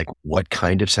palette, like what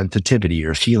kind of sensitivity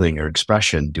or feeling or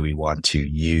expression do we want to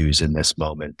use in this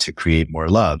moment to create more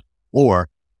love? Or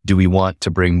do we want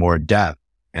to bring more depth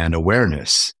and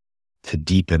awareness to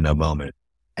deepen a moment?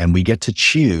 And we get to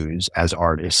choose as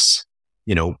artists,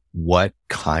 what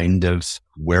kind of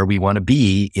where we want to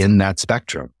be in that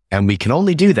spectrum. And we can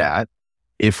only do that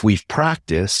if we've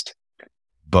practiced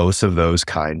both of those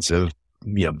kinds of,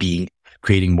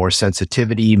 creating more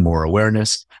sensitivity, more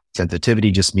awareness.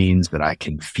 Sensitivity just means that I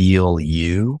can feel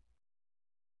you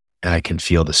and I can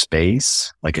feel the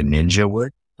space like a ninja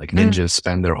would. Like ninjas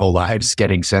spend their whole lives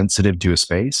getting sensitive to a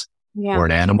space or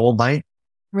an animal might.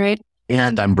 Right.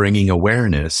 And I'm bringing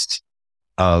awareness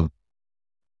of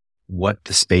what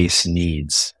the space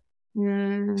needs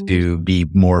to be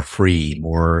more free,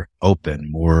 more open,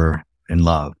 more in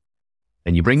love.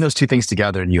 And you bring those two things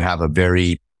together and you have a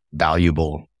very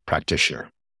valuable practitioner.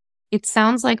 It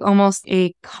sounds like almost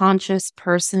a conscious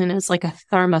person is like a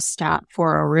thermostat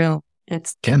for a room.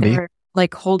 Can be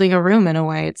like holding a room in a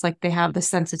way. It's like they have the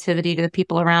sensitivity to the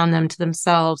people around them, to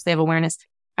themselves. They have awareness.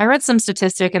 I read some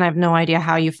statistic, and I have no idea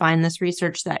how you find this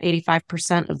research, that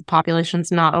 85% of the population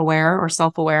is not aware or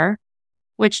self-aware,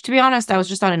 which, to be honest, I was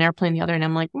just on an airplane the other day and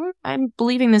I'm like, I'm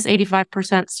believing this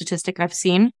 85% statistic I've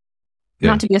seen.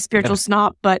 Not to be a spiritual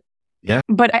snob, but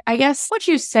I guess what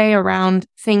you say around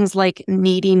things like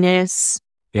neediness,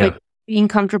 like being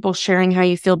comfortable sharing how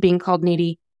you feel, being called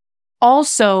needy.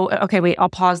 Also, okay, wait, I'll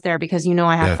pause there because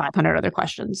I have 500 other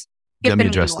questions. Let me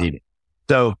address neediness.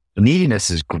 So neediness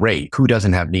is great. Who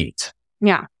doesn't have needs?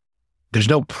 Yeah. There's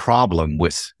no problem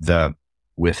with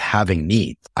having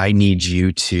needs. I need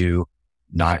you to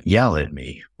not yell at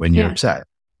me when you're upset.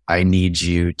 I need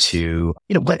you to,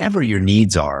 whatever your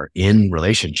needs are in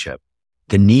relationship,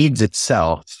 the needs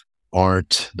itself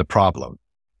aren't the problem.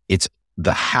 It's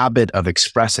the habit of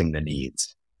expressing the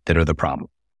needs that are the problem.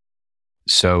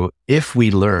 So if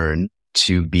we learn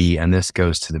to be, and this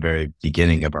goes to the very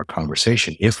beginning of our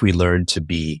conversation, if we learn to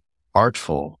be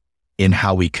artful in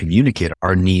how we communicate,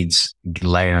 our needs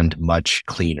land much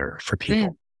cleaner for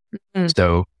people.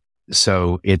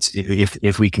 So it's,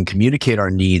 if we can communicate our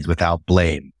needs without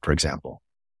blame, for example,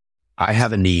 I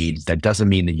have a need, that doesn't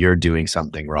mean that you're doing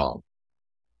something wrong.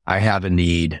 I have a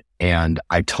need And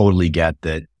I totally get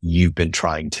that you've been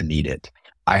trying to meet it.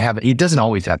 It doesn't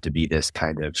always have to be this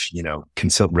kind of,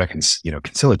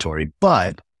 conciliatory,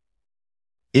 but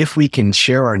if we can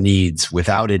share our needs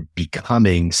without it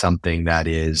becoming something that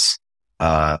is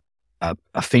a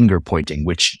finger pointing,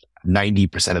 which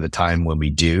 90% of the time when we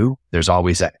do, there's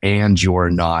always and you're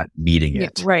not meeting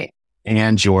it. Yeah, right.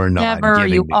 And you're not never,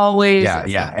 giving you me. always.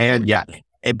 Yeah.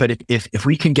 But if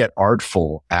we can get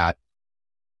artful at,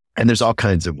 and there's all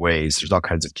kinds of ways, there's all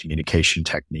kinds of communication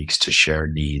techniques to share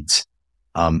needs.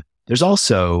 There's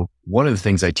also, one of the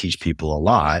things I teach people a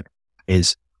lot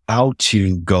is how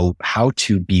to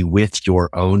be with your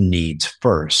own needs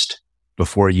first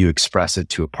before you express it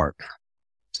to a partner.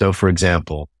 So for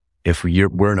example, if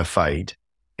we're in a fight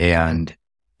and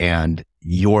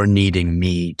you're needing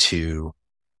me to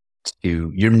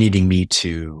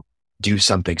do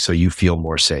something so you feel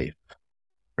more safe,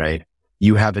 right?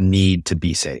 You have a need to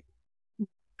be safe,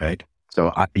 right?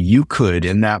 So you could,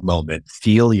 in that moment,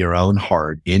 feel your own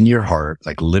heart in your heart,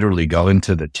 like literally go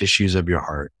into the tissues of your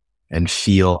heart and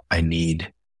feel, I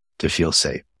need to feel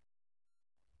safe.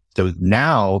 So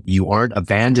now you aren't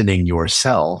abandoning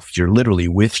yourself. You're literally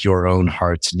with your own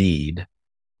heart's need,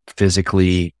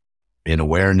 physically, in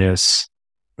awareness,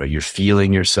 right? You're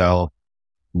feeling yourself.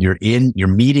 You're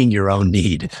meeting your own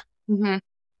need. Mm-hmm.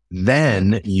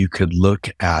 Then you could look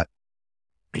at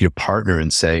your partner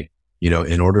and say,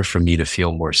 in order for me to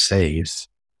feel more safe,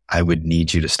 I would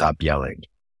need you to stop yelling.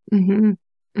 Mm-hmm.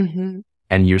 Mm-hmm.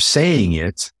 And you're saying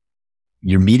it,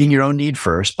 you're meeting your own need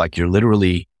first, like you're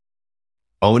literally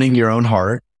owning your own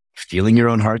heart, feeling your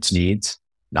own heart's needs,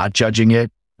 not judging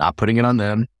it, not putting it on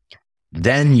them.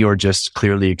 Then you're just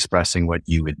clearly expressing what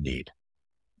you would need.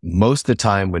 Most of the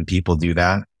time when people do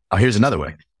that, here's another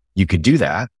way. You could do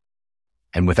that,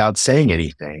 and without saying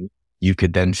anything, you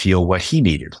could then feel what he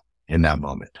needed in that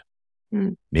moment.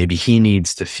 Maybe he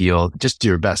needs to feel, just do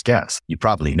your best guess. You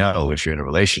probably know if you're in a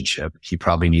relationship, he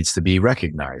probably needs to be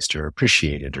recognized or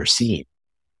appreciated or seen.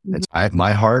 Mm-hmm.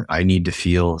 My heart, I need to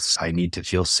feel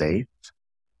safe.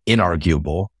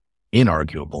 Inarguable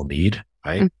need,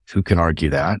 right? Mm-hmm. Who can argue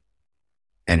that?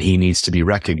 And he needs to be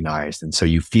recognized. And so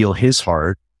you feel his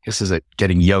heart. This is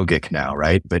getting yogic now,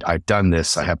 right? But I've done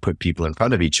this. I have put people in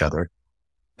front of each other.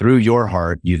 Through your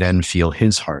heart, you then feel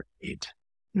his heartbeat.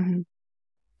 Mm-hmm.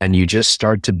 And you just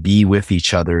start to be with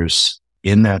each other's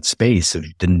in that space of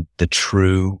the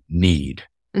true need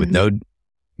with mm-hmm.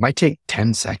 Might take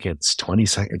 10 seconds, 20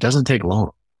 seconds. It doesn't take long.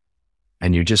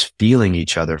 And you're just feeling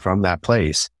each other from that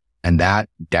place. And that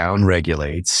down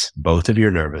regulates both of your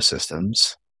nervous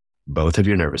systems.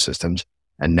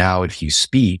 And now if you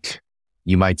speak,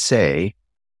 you might say,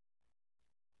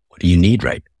 what do you need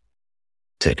right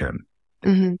to him?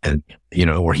 Mm-hmm. And,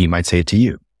 or he might say it to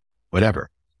you, whatever.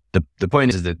 The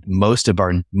point is that most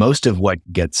of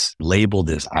what gets labeled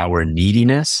as our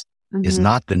neediness mm-hmm. is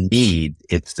not the need.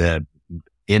 It's the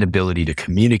inability to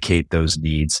communicate those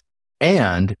needs.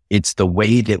 And it's the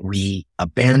way that we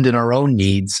abandon our own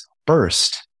needs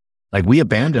first. Like we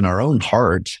abandon our own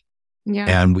heart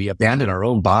and we abandon our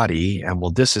own body and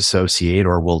we'll disassociate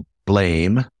or we'll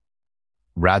blame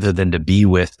rather than to be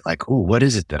with like, oh, what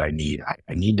is it that I need?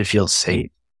 I need to feel safe.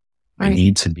 Right. I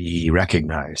need to be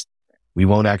recognized. We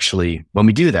won't actually, when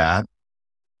we do that,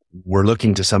 we're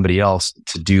looking to somebody else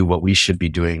to do what we should be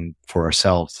doing for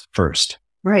ourselves first.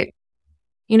 Right.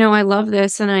 I love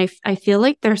this. And I feel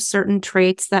like there's certain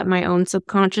traits that my own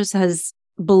subconscious has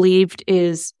believed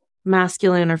is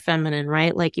masculine or feminine,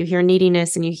 right? Like you hear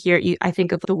neediness and I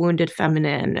think of the wounded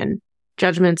feminine and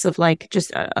judgments of like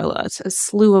just a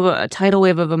slew of a tidal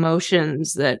wave of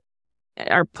emotions that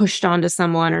are pushed onto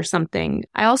someone or something.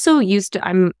 I also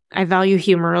I value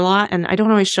humor a lot, and I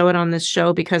don't always show it on this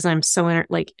show because I'm so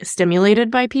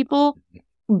stimulated by people.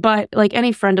 But like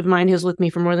any friend of mine who's with me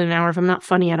for more than an hour, if I'm not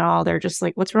funny at all, they're just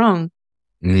like, what's wrong?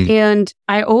 Mm-hmm. And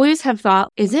I always have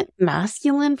thought, is it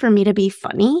masculine for me to be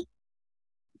funny?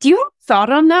 Do you have thought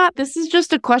on that? This is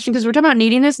just a question because we're talking about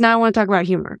neediness. Now I want to talk about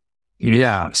humor.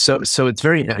 Yeah. So it's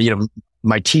very,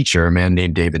 my teacher, a man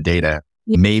named David Data,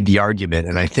 made the argument,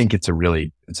 and I think it's a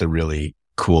really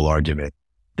cool argument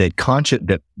that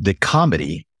that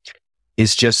comedy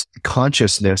is just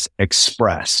consciousness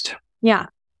expressed. Yeah.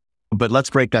 But let's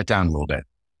break that down a little bit.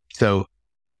 So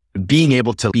being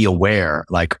able to be aware,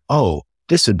 like, oh,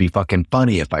 this would be fucking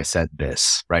funny if I said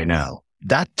this right now.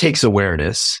 That takes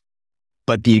awareness,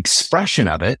 but the expression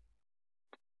of it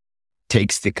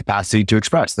takes the capacity to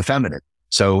express the feminine.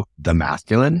 So the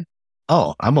masculine,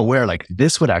 oh, I'm aware like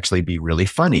this would actually be really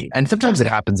funny. And sometimes it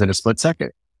happens in a split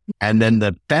second. And then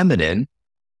the feminine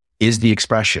is the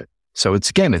expression. So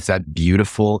it's that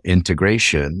beautiful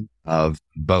integration of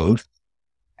both.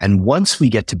 And once we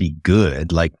get to be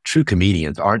good, like true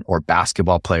comedians aren't, or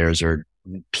basketball players or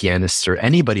pianists or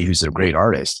anybody who's a great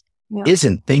artist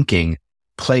isn't thinking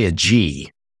play a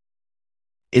G.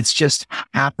 It's just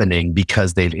happening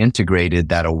because they've integrated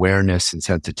that awareness and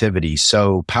sensitivity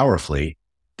so powerfully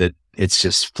that it's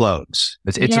just flows.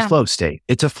 It's a flow state.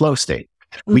 It's a flow state.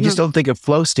 We just don't think of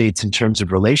flow states in terms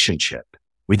of relationship.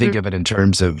 We think of it in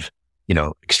terms of,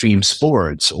 extreme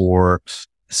sports or,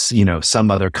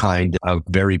 some other kind of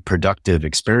very productive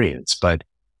experience. But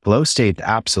flow states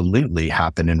absolutely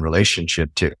happen in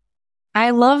relationship too.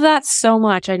 I love that so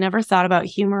much. I never thought about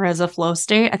humor as a flow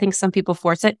state. I think some people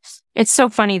force it. It's so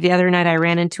funny. The other night I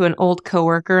ran into an old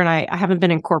coworker, and I haven't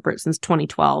been in corporate since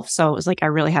 2012. So it was like, I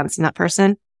really haven't seen that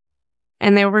person.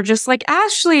 And they were just like,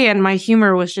 Ashley. And my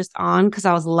humor was just on because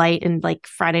I was light and like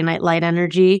Friday night light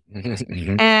energy.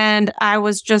 And I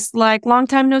was just like, long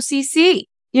time no CC,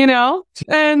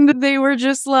 and they were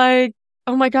just like,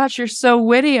 oh my gosh, you're so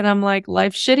witty. And I'm like,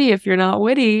 life's shitty if you're not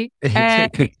witty.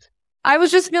 And I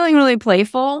was just feeling really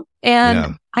playful.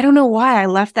 And I don't know why I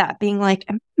left that being like,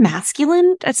 I'm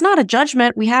masculine. It's not a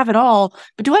judgment. We have it all.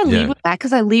 But do I lead with that?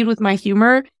 Because I lead with my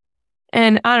humor.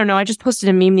 And I don't know. I just posted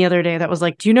a meme the other day that was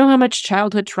like, do you know how much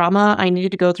childhood trauma I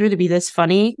needed to go through to be this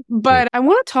funny? But I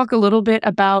want to talk a little bit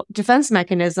about defense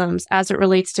mechanisms as it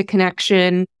relates to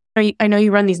connection. I know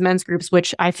you run these men's groups,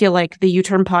 which I feel like the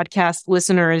U-Turn podcast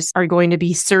listeners are going to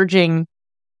be surging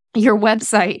your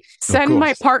website. Send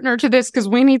my partner to this because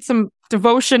we need some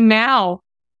devotion now.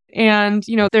 And,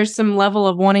 there's some level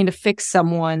of wanting to fix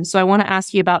someone. So I want to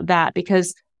ask you about that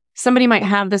because somebody might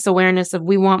have this awareness of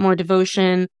we want more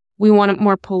devotion. We want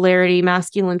more polarity,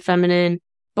 masculine, feminine.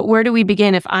 But where do we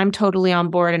begin if I'm totally on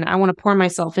board and I want to pour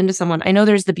myself into someone? I know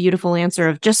there's the beautiful answer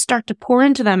of just start to pour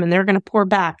into them and they're going to pour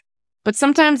back. But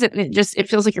sometimes it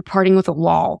feels like you're parting with a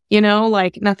wall,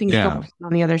 like nothing's going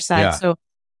on the other side. Yeah. So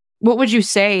what would you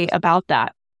say about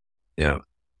that? Yeah.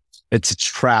 It's a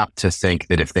trap to think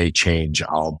that if they change,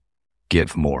 I'll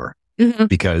give more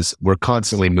because we're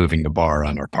constantly moving the bar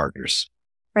on our partners.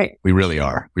 Right. We really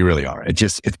are.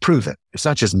 It's proven. It's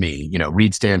not just me,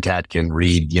 read Stan Tatkin,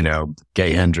 read,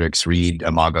 Gay Hendricks, read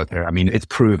Imago Therapy. I mean, it's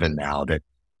proven now that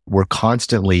we're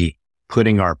constantly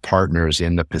putting our partners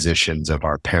in the positions of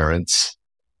our parents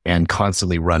and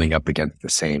constantly running up against the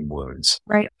same wounds.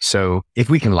 Right. So if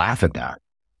we can laugh at that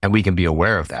and we can be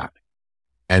aware of that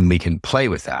and we can play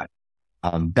with that,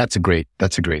 that's a great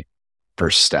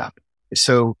first step.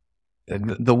 So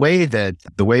the way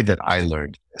that I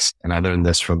learned this, and I learned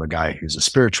this from a guy who's a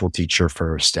spiritual teacher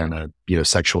first and a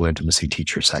sexual intimacy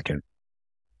teacher second,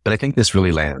 but I think this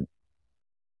really lands.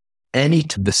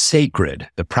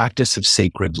 The practice of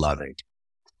sacred loving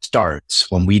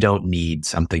starts when we don't need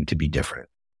something to be different.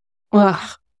 Ugh.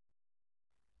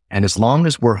 And as long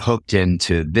as we're hooked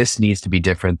into this needs to be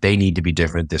different, they need to be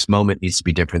different, this moment needs to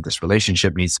be different, this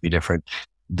relationship needs to be different,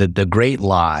 the great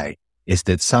lie is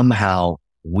that somehow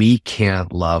we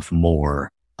can't love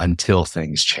more until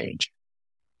things change.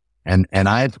 And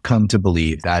I've come to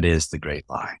believe that is the great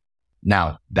lie.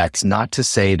 Now, that's not to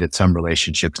say that some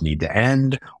relationships need to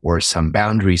end or some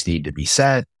boundaries need to be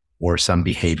set or some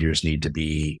behaviors need to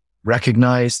be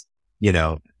recognized.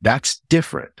 That's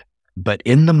different. But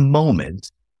in the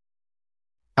moment,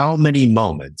 how many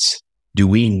moments do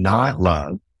we not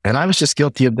love? And I was just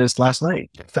guilty of this last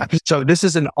night. So this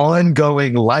is an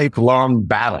ongoing, lifelong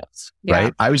battle,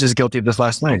 right? I was just guilty of this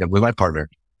last night with my partner.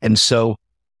 And so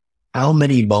how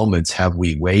many moments have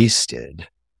we wasted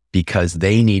because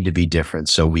they need to be different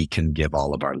so we can give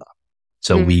all of our love,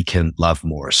 so we can love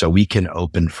more, so we can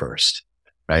open first,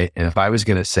 right? And if I was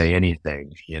going to say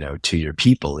anything, to your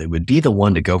people, it would be the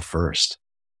one to go first.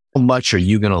 How much are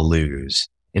you going to lose?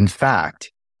 In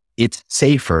fact, it's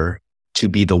safer to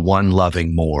be the one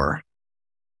loving more.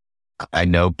 I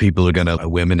know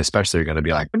women especially are going to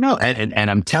be like, no. And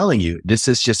I'm telling you, this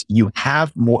is just, you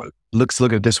have more. Look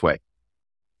at it this way.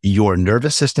 Your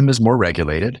nervous system is more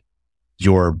regulated.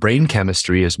 Your brain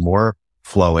chemistry is more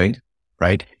flowing,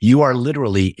 right? You are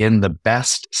literally in the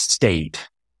best state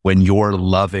when you're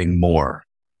loving more.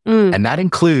 And that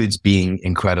includes being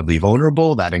incredibly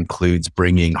vulnerable. That includes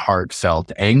bringing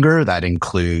heartfelt anger. That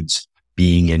includes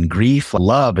being in grief.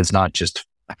 Love is not just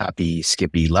happy,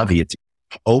 skippy, lovey. It's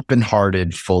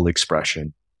open-hearted, full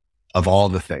expression of all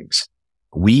the things.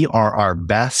 We are our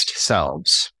best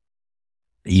selves,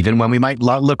 even when we might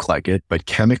not look like it, but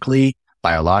chemically,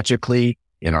 biologically,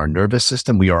 in our nervous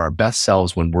system, we are our best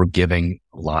selves when we're giving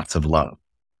lots of love.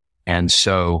 And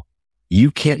so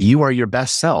you are your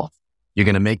best self. You're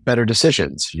going to make better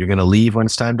decisions. You're going to leave when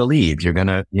it's time to leave. You're going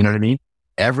to, you know what I mean?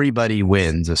 everybody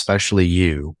wins, especially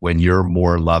you, when you're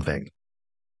more loving.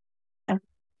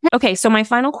 Okay, so my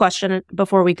final question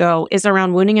before we go is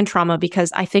around wounding and trauma,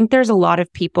 because I think there's a lot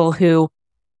of people who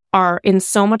are in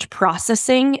so much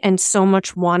processing and so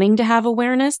much wanting to have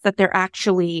awareness that they're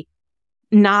actually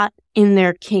not in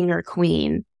their king or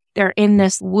queen. They're in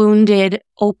this wounded,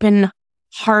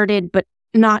 open-hearted, but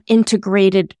not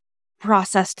integrated,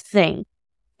 processed thing.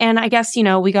 And I guess,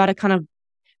 we got to kind of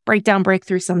break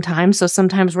through sometimes. So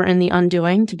sometimes we're in the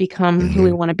undoing to become who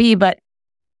we want to be. But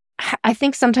I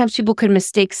think sometimes people could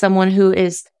mistake someone who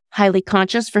is highly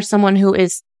conscious for someone who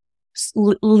is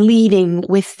leading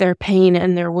with their pain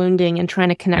and their wounding and trying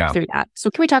to connect through that.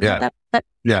 So can we talk about that?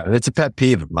 Yeah, it's a pet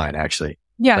peeve of mine, actually.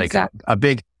 Yeah, exactly.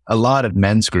 A lot of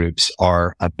men's groups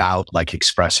are about like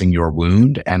expressing your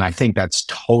wound. And I think that's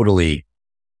totally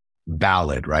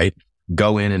valid, right?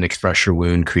 Go in and express your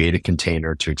wound, create a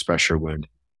container to express your wound.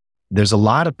 There's a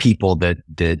lot of people that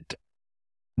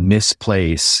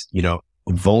misplace,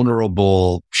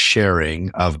 vulnerable sharing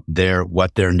of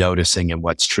what they're noticing and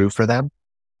what's true for them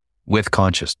with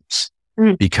consciousness.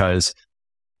 Because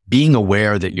being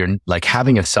aware that you're like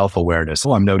having a self-awareness.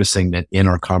 Oh, I'm noticing that in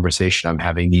our conversation, I'm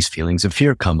having these feelings of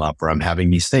fear come up, or I'm having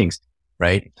these things,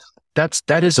 right?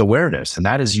 That is awareness, and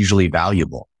that is usually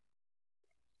valuable.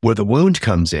 Where the wound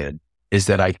comes in is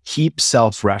that I keep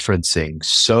self-referencing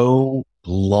so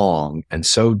long and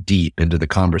so deep into the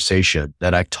conversation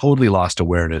that I've totally lost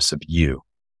awareness of you,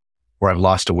 or I've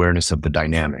lost awareness of the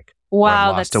dynamic.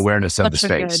 Wow. I've lost awareness of the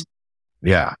space.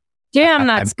 Yeah. Damn,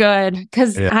 that's good.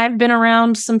 Because I've been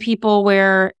around some people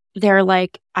where they're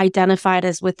like identified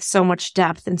as with so much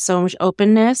depth and so much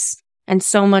openness and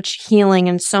so much healing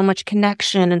and so much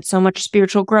connection and so much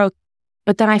spiritual growth.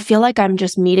 But then I feel like I'm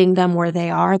just meeting them where they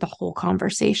are the whole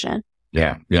conversation.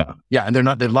 Yeah. And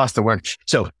they've lost the word.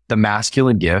 So the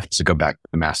masculine gift, to go back to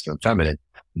the masculine feminine,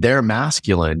 their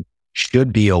masculine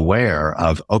should be aware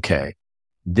of, okay,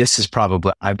 this is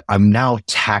probably, I'm now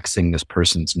taxing this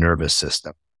person's nervous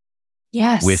system.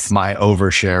 Yes. With my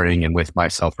oversharing and with my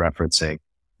self-referencing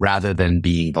rather than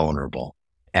being vulnerable.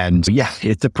 And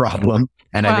it's a problem.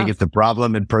 And I think it's a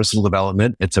problem in personal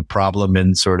development. It's a problem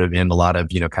in a lot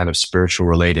of, kind of spiritual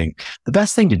relating. The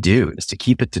best thing to do is to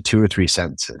keep it to 2 or 3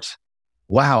 sentences.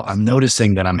 Wow, I'm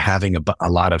noticing that I'm having a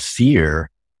lot of fear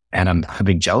and I'm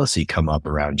having jealousy come up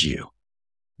around you.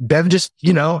 Then just,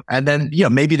 and then,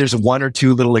 maybe there's 1 or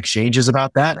 2 little exchanges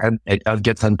about that and it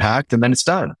gets unpacked and then it's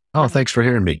done. Oh, thanks for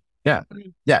hearing me. Yeah.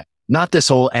 Not this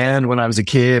whole, and when I was a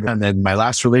kid and then my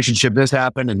last relationship, this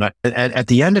happened. And at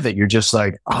the end of it, you're just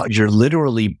like, you're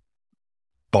literally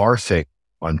barfing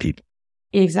on people.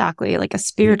 Exactly. Like a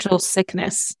spiritual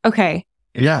sickness. Okay.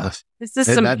 Yeah. This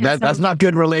is that's not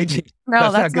good relating.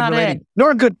 No, that's not relating. It.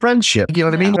 Nor a good friendship. You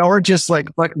know what I mean? Or just like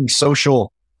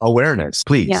social awareness,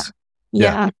 please.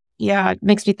 Yeah. It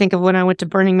makes me think of when I went to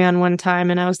Burning Man one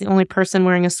time and I was the only person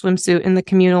wearing a swimsuit in the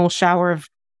communal shower of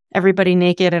everybody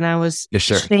naked. And I was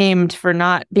shamed for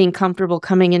not being comfortable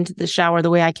coming into the shower the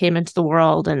way I came into the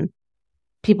world and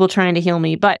people trying to heal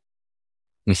me. But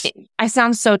I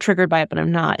sound so triggered by it, but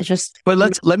I'm not. It's just. But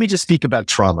let me just speak about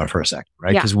trauma for a second,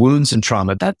 right? Because wounds and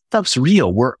trauma, that stuff's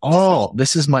real.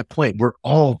 This is my point. We're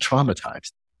all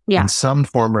traumatized in some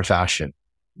form or fashion.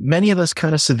 Many of us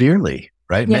kind of severely,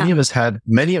 right? Yeah. Many of us had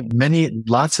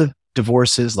lots of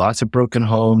divorces, lots of broken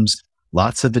homes,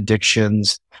 lots of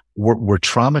addictions. We're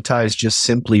traumatized just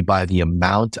simply by the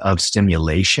amount of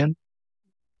stimulation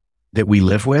that we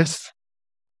live with.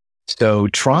 So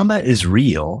trauma is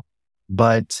real,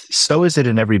 but so is it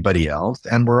in everybody else.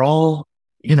 And we're all,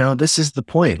 this is the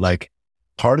point. Like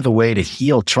part of the way to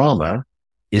heal trauma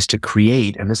is to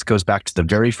create, and this goes back to the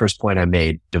very first point I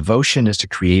made, devotion is to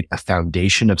create a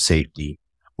foundation of safety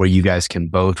where you guys can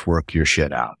both work your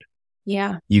shit out.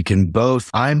 Yeah. You can both,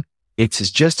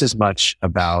 it's just as much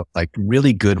about like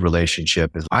really good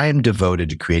relationship as I am devoted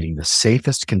to creating the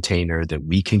safest container that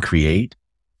we can create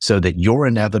so that your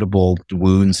inevitable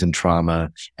wounds and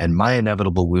trauma and my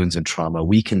inevitable wounds and trauma,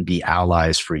 we can be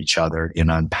allies for each other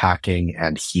in unpacking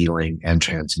and healing and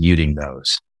transmuting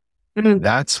those. Mm-hmm.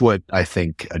 That's what I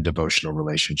think a devotional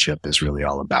relationship is really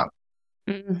all about.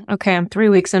 Okay, I'm 3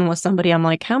 weeks in with somebody. I'm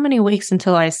like, how many weeks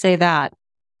until I say that?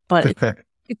 But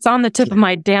it's on the tip of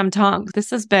my damn tongue. This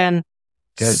has been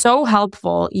so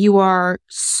helpful. You are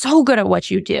so good at what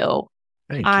you do.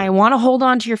 I want to hold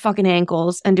on to your fucking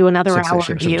ankles and do another hour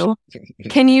with you.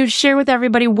 Can you share with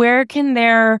everybody where can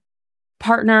their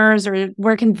partners or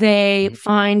where can they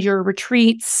find your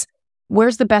retreats?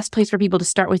 Where's the best place for people to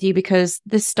start with you? Because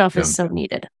this stuff is so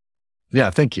needed.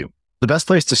 Yeah, thank you. The best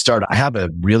place to start, I have a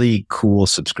really cool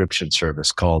subscription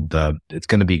service called, it's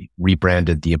going to be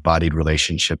rebranded the Embodied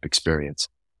Relationship Experience.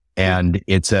 And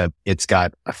it's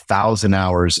got 1,000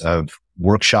 hours of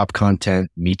workshop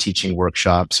content, me teaching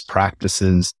workshops,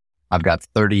 practices. I've got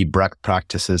 30 breath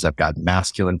practices. I've got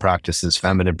masculine practices,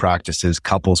 feminine practices,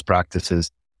 couples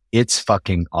practices. It's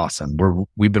fucking awesome.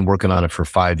 We've been working on it for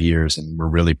 5 years and we're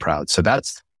really proud. So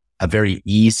that's a very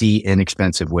easy,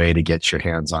 inexpensive way to get your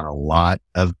hands on a lot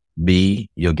of me.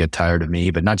 You'll get tired of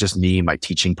me, but not just me, my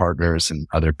teaching partners and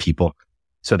other people.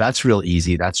 So that's real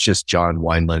easy. That's just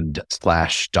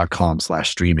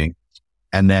johnwineland.com/streaming.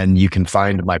 And then you can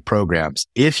find my programs.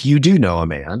 If you do know a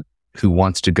man who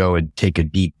wants to go and take a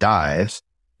deep dive,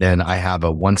 then I have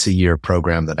a once a year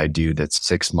program that I do that's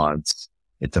 6 months.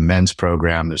 It's a men's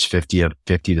program. There's 50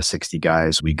 to 60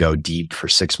 guys. We go deep for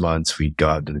 6 months. We go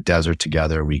out to the desert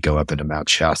together. We go up into Mount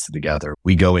Shasta together.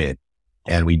 We go in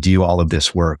and we do all of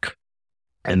this work.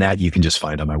 And that you can just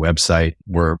find on my website.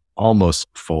 We're almost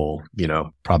full,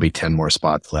 probably 10 more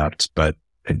spots left, but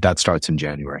that starts in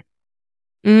January.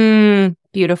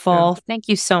 Beautiful. Yeah. Thank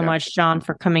you so much, John,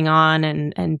 for coming on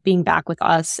and being back with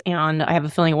us. And I have a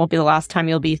feeling it won't be the last time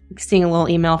you'll be seeing a little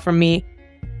email from me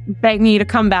begging me to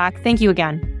come back. Thank you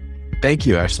again. Thank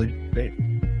you, Ashley. Great.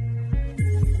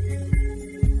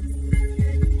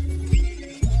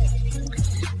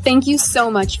 Thank you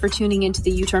so much for tuning into the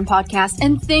U-Turn podcast.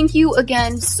 And thank you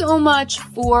again so much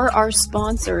for our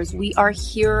sponsors. We are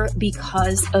here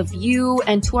because of you.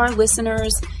 And to our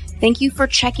listeners, thank you for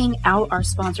checking out our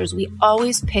sponsors. We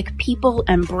always pick people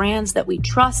and brands that we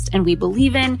trust and we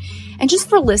believe in. And just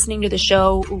for listening to the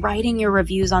show, writing your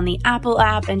reviews on the Apple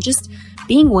app, and just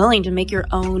being willing to make your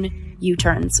own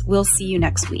U-turns. We'll see you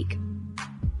next week.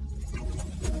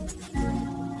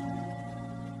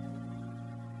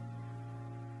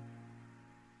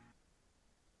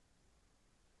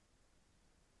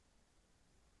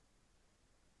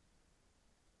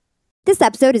 This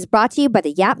episode is brought to you by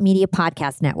the Yap Media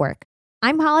Podcast Network.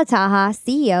 I'm Hala Taha,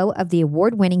 CEO of the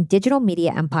award-winning digital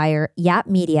media empire, Yap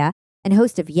Media, and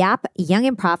host of Yap Young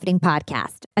and Profiting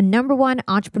Podcast, a #1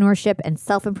 entrepreneurship and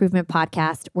self-improvement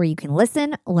podcast where you can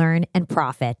listen, learn, and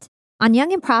profit. On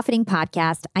Young and Profiting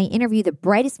Podcast, I interview the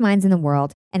brightest minds in the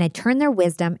world, and I turn their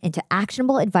wisdom into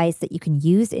actionable advice that you can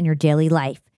use in your daily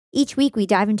life. Each week, we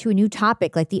dive into a new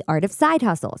topic like the art of side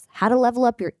hustles, how to level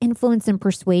up your influence and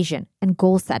persuasion, and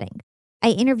goal setting. I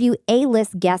interview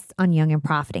A-list guests on Young and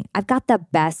Profiting. I've got the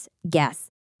best guests,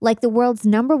 like the world's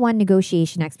 #1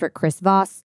 negotiation expert, Chris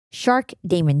Voss, Shark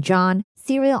Damon John,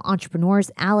 serial entrepreneurs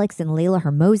Alex and Layla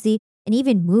Hermosi, and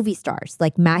even movie stars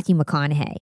like Matthew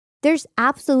McConaughey. There's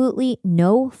absolutely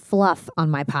no fluff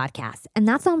on my podcast, and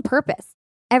that's on purpose.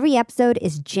 Every episode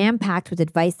is jam-packed with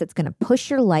advice that's going to push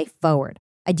your life forward.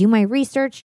 I do my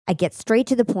research, I get straight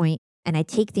to the point, and I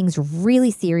take things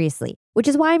really seriously, which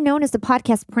is why I'm known as the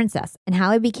podcast princess and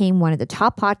how I became one of the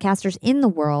top podcasters in the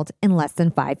world in less than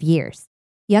 5 years.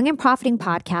 Young and Profiting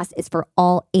Podcast is for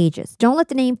all ages. Don't let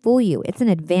the name fool you. It's an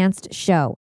advanced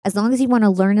show. As long as you want to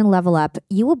learn and level up,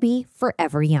 you will be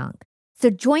forever young. So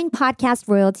join podcast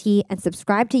royalty and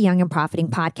subscribe to Young and Profiting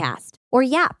Podcast, or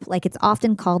YAP, like it's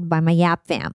often called by my YAP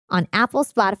fam, on Apple,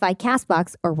 Spotify,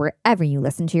 CastBox, or wherever you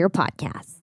listen to your podcasts.